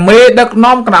ទាំងមេដឹក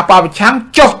នាំគណៈបព្វប្រឆាំង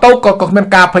ចុះទៅក៏គ្មាន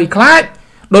ការភ័យខ្លាច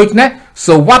ដូច្នេះ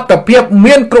សុវត្ថិភាព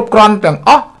មានគ្រប់គ្រាន់ទាំងអ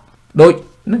ស់ដូច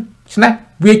នេះ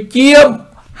វាជា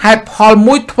ហេតុផល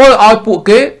មួយធ្វើឲ្យពួក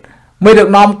គេមេដឹក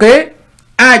នាំគេ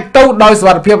អាចទៅដោយសុវ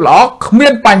ត្ថិភាពល្អគ្មា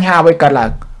នបញ្ហាអ្វីកើតឡើ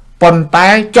ងប៉ុន្តែ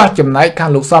ចោះចំណែកខាង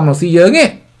លោកសំរងស៊ីយើង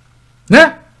ណា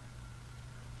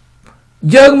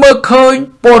យើងមើលឃើញ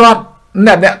ពលរដ្ឋ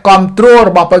អ្នកគ្រប់គ្រង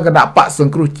របស់គណៈបកស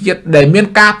ង្គ្រោះជាតិដែលមាន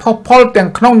ការផុសផុលទាំង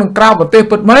ក្នុងនិងក្រៅប្រទេស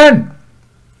ពិតមែន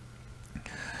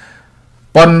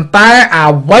ប៉ុន្តែ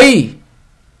អ្វី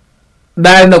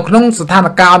ដែលនៅក្នុងស្ថាន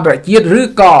ភាពអន្តរជាតិឬ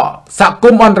ក៏សហគ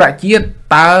មន៍អន្តរជាតិ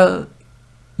តើ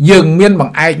យើងមានប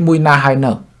ង្អែកមួយណាហើយ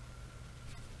នៅប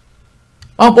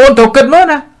ងប្អូនត្រូវគិតមើល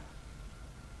ណា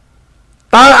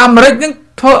តើអាមេរិកនឹង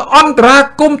ធ្វើអន្តរា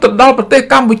គមន៍ទៅដល់ប្រទេស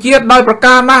កម្ពុជាដោយប្រ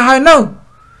ការណាហើយនៅ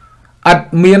អត់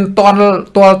មានទា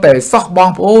ល់តែសោះបង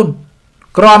ប្អូន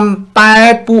គ្រាន់តែ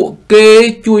ពួកគេ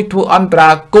ជួយធ្វើអន្តរា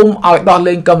គមន៍ឲ្យដោះ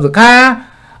លែងកម្មសខា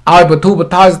ឲ្យបទូប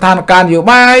ថយស្ថានភាពនយោ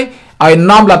បាយឲ្យ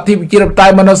នាំលទ្ធិប្រជាធិបតេ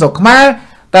យ្យមកនៅស្រុកខ្មែរ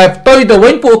តែផ្ទុយទៅវិ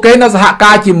ញពួកគេនៅសហ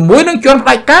ការជាមួយនឹងជនផ្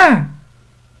ដាច់ការ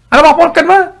អានោះបងប្អូនគិត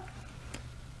មើល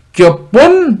ជប៉ុ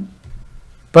ន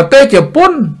ប្រទេសជប៉ុ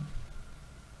ន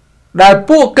ដែល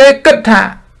ពួកគេគិតថា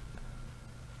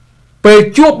ពេល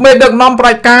ជួបមេដឹកនាំផ្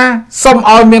ដាច់ការសុំ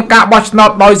ឲ្យមានការបោះឆ្នោត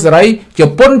ដោយសេរីជ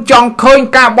ប៉ុនចង់ឃើញ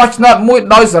ការបោះឆ្នោតមួយ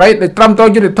ដោយសេរីដោយត្រឹមត្រូវ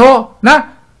យុត្តិធម៌ណា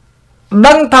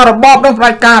ដឹងថារបបនឹងផ្ដា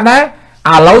ច់ការដែរ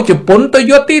ឥឡូវជប៉ុនទៅ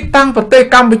យកទីតាំងប្រទេស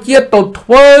កម្ពុជាទៅធ្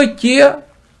វើជា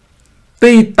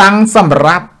ទីតាំងសម្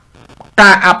រាប់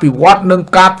ការអភិវឌ្ឍនិង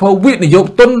ការធ្វើវិនិយោគ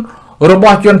ទុនរប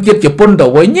ស់ជនជាតិជប៉ុនទៅ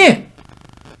វិញទេ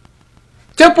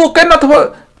ចឹងពួកគេនៅធ្វើ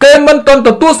គេមិនទាន់ទ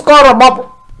ទួលស្គាល់របប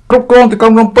គ្រប់គ្រងទីក្រុ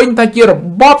ងភ្នំពេញថាជារ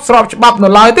បបស្របច្បាប់នៅ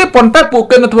ឡើយទេប៉ុន្តែពួក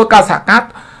គេនៅធ្វើការសហការ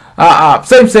ផ្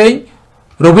សេង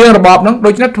រវាងរបបហ្នឹង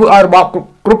ដូច្នេះធ្វើឲ្យរបប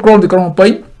គ្រប់គ្រងទីក្រុងភ្នំពេ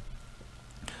ញ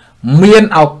មាន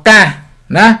ឱកាស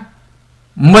ណា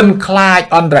មិនខ្លាច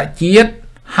អន្តរជាតិ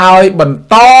ហើយបន្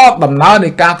តដំណើរនៃ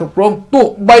ការគ្រប់គ្រងទោះ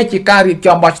បីជាការរៀប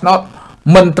ចំបោះឆ្នោត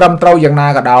មិនត្រឹមត្រូវយ៉ាងណា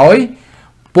ក៏ដោយ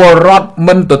ពលរដ្ឋ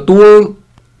មិនទទួល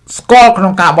ស្គាល់ក្នុ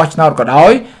ងការបោះឆ្នោតក៏ដោ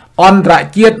យអន្តរ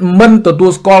ជាតិមិនទទួ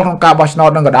លស្គាល់ក្នុងការបោះឆ្នោត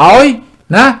នឹងក៏ដោយ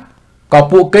ណាក៏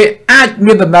ពួកគេអាច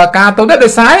មានដំណើរការទៅដែរដោ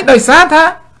យសារថា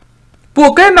ពួក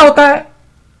គេនៅតែ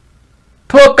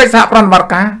ធ្វើកិច្ចសហប្រតិបត្តិ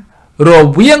ការរ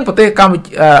វាងប្រទេសកម្ពុ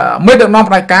ជាមេដឹកនាំ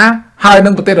ផ្ដាច់ការហើយនឹ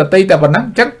ងប្រទេសដទៃតែប៉ុណ្ណឹង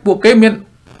អញ្ចឹងពួកគេមាន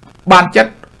បានចិត្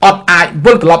តអត់អាច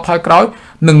វិលត្រឡប់ថយក្រោយ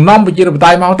នឹងនាំប្រជាធិបតេ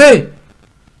យ្យមកទេ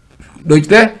ដូ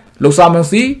ច្នេះលោកសំរង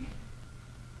ស៊ី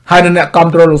ហើយនឹងអ្នកគ្រប់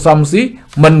គ្រងលោកសំរងស៊ី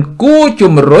មិនគួរ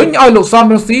ជំរុញឲ្យលោកសំ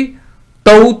រងស៊ី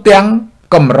ទៅទាំង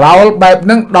កំរោលបែបហ្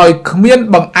នឹងដោយគ្មាន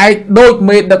បង្អែកដូច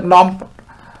មេដឹកនាំ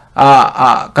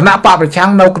គណៈបកប្រឆាំង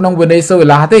នៅក្នុងវេណេស៊ុយអេ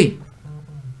ឡាទេ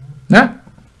ណា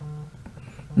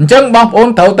អញ្ចឹងបងប្អូន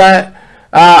ត្រូវតែ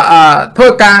ធ្វើ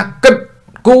ការគិត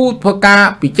គូរធ្វើការ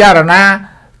ពិចារណា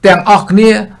ទាំងអស់គ្នា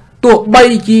ទោះបី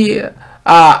ជា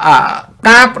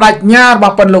ការបដិញ្ញារប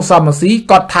ស់ប៉ុនលោកសំរងស៊ី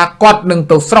គាត់ថាគាត់នឹង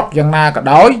ទៅស្រុកយ៉ាងណាក៏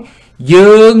ដោយ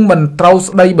យើងមិនត្រូវ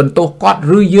ស្ដីបន្ទោសគាត់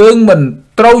ឬយើងមិន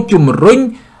ត្រូវជំរុញ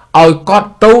ឲ្យគាត់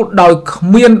ទៅដោយគ្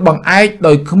មានបង្អែក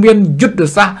ដោយគ្មានយុទ្ធ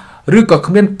សាស្ត្រឬក៏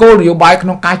គ្មានគោលនយោបាយក្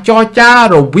នុងការចរចា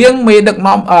រវាងមេដឹក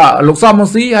នាំលោកសំរង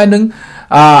ស៊ីហើយនឹង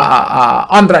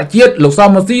អន្តរជាតិលោកសំ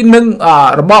រងស៊ីនិង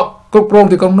របបគ្រប់គ្រង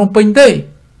ទីក្រុងភ្នំពេញទេ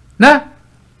ណា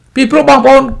ពីព្រោះបង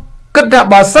ប្អូនគិតថា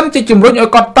បើសិនជាជំរុញឲ្យ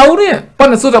គាត់ទៅនេះប៉ុ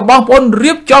ន្តែសួរថាបងប្អូន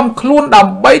រៀបចំខ្លួនដើ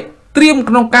ម្បីត្រៀម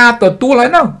ក្នុងការទទួលហើយ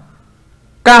នោះ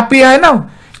ការពារហើយនោះ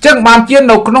អញ្ចឹងបានជា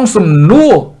នៅក្នុងសំណួ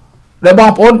រដែលប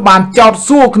ងប្អូនបានចោទ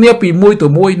សួរគ្នាពីមួយទៅ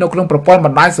មួយនៅក្នុងប្រព័ន្ធប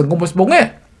ណ្ដាញសង្គម Facebook នេះ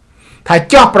ថា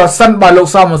ចោះប្រសិនបើលោក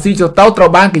សំរងស៊ីចុះទៅត្រូវ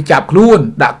បានគេចាប់ខ្លួន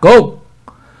ដាក់គុក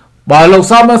បើលោក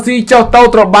សំរងស៊ីចុះទៅ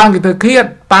ត្រូវបានគេធ្វើឃាត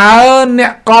តើអ្ន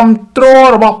កគ្រប់គ្រង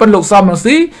របស់ប៉ុនលោកសំរង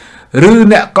ស៊ីឬ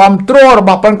អ្នកគ្រប់គ្រងរប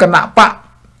ស់ប៉ុនគណៈបក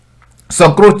ស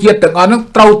ង្គ្រោះជាតិទាំងអស់នោះ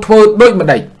ត្រូវធ្វើដូចម្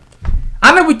ដេច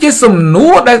អានេះវាជាសំណួ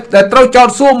រដែលត្រូវចោទ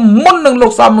សួរមុននឹងលោ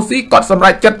កសំរងស៊ីគាត់សម្រេ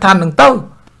ចចិត្តថានឹងទៅ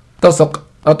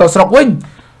ស្រុកវិញ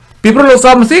ពីព្រោះលោក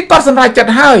សំរងស៊ីគាត់សម្រេចចិត្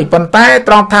តហើយប៉ុន្តែ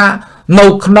ត្រង់ថានៅ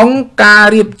ក្នុងការ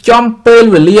រៀបចំពេល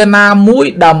វេលាណាមួយ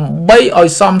ដើម្បីឲ្យ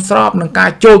សមស្របនឹងការ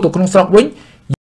ចូលទៅក្នុងស្រុកវិញ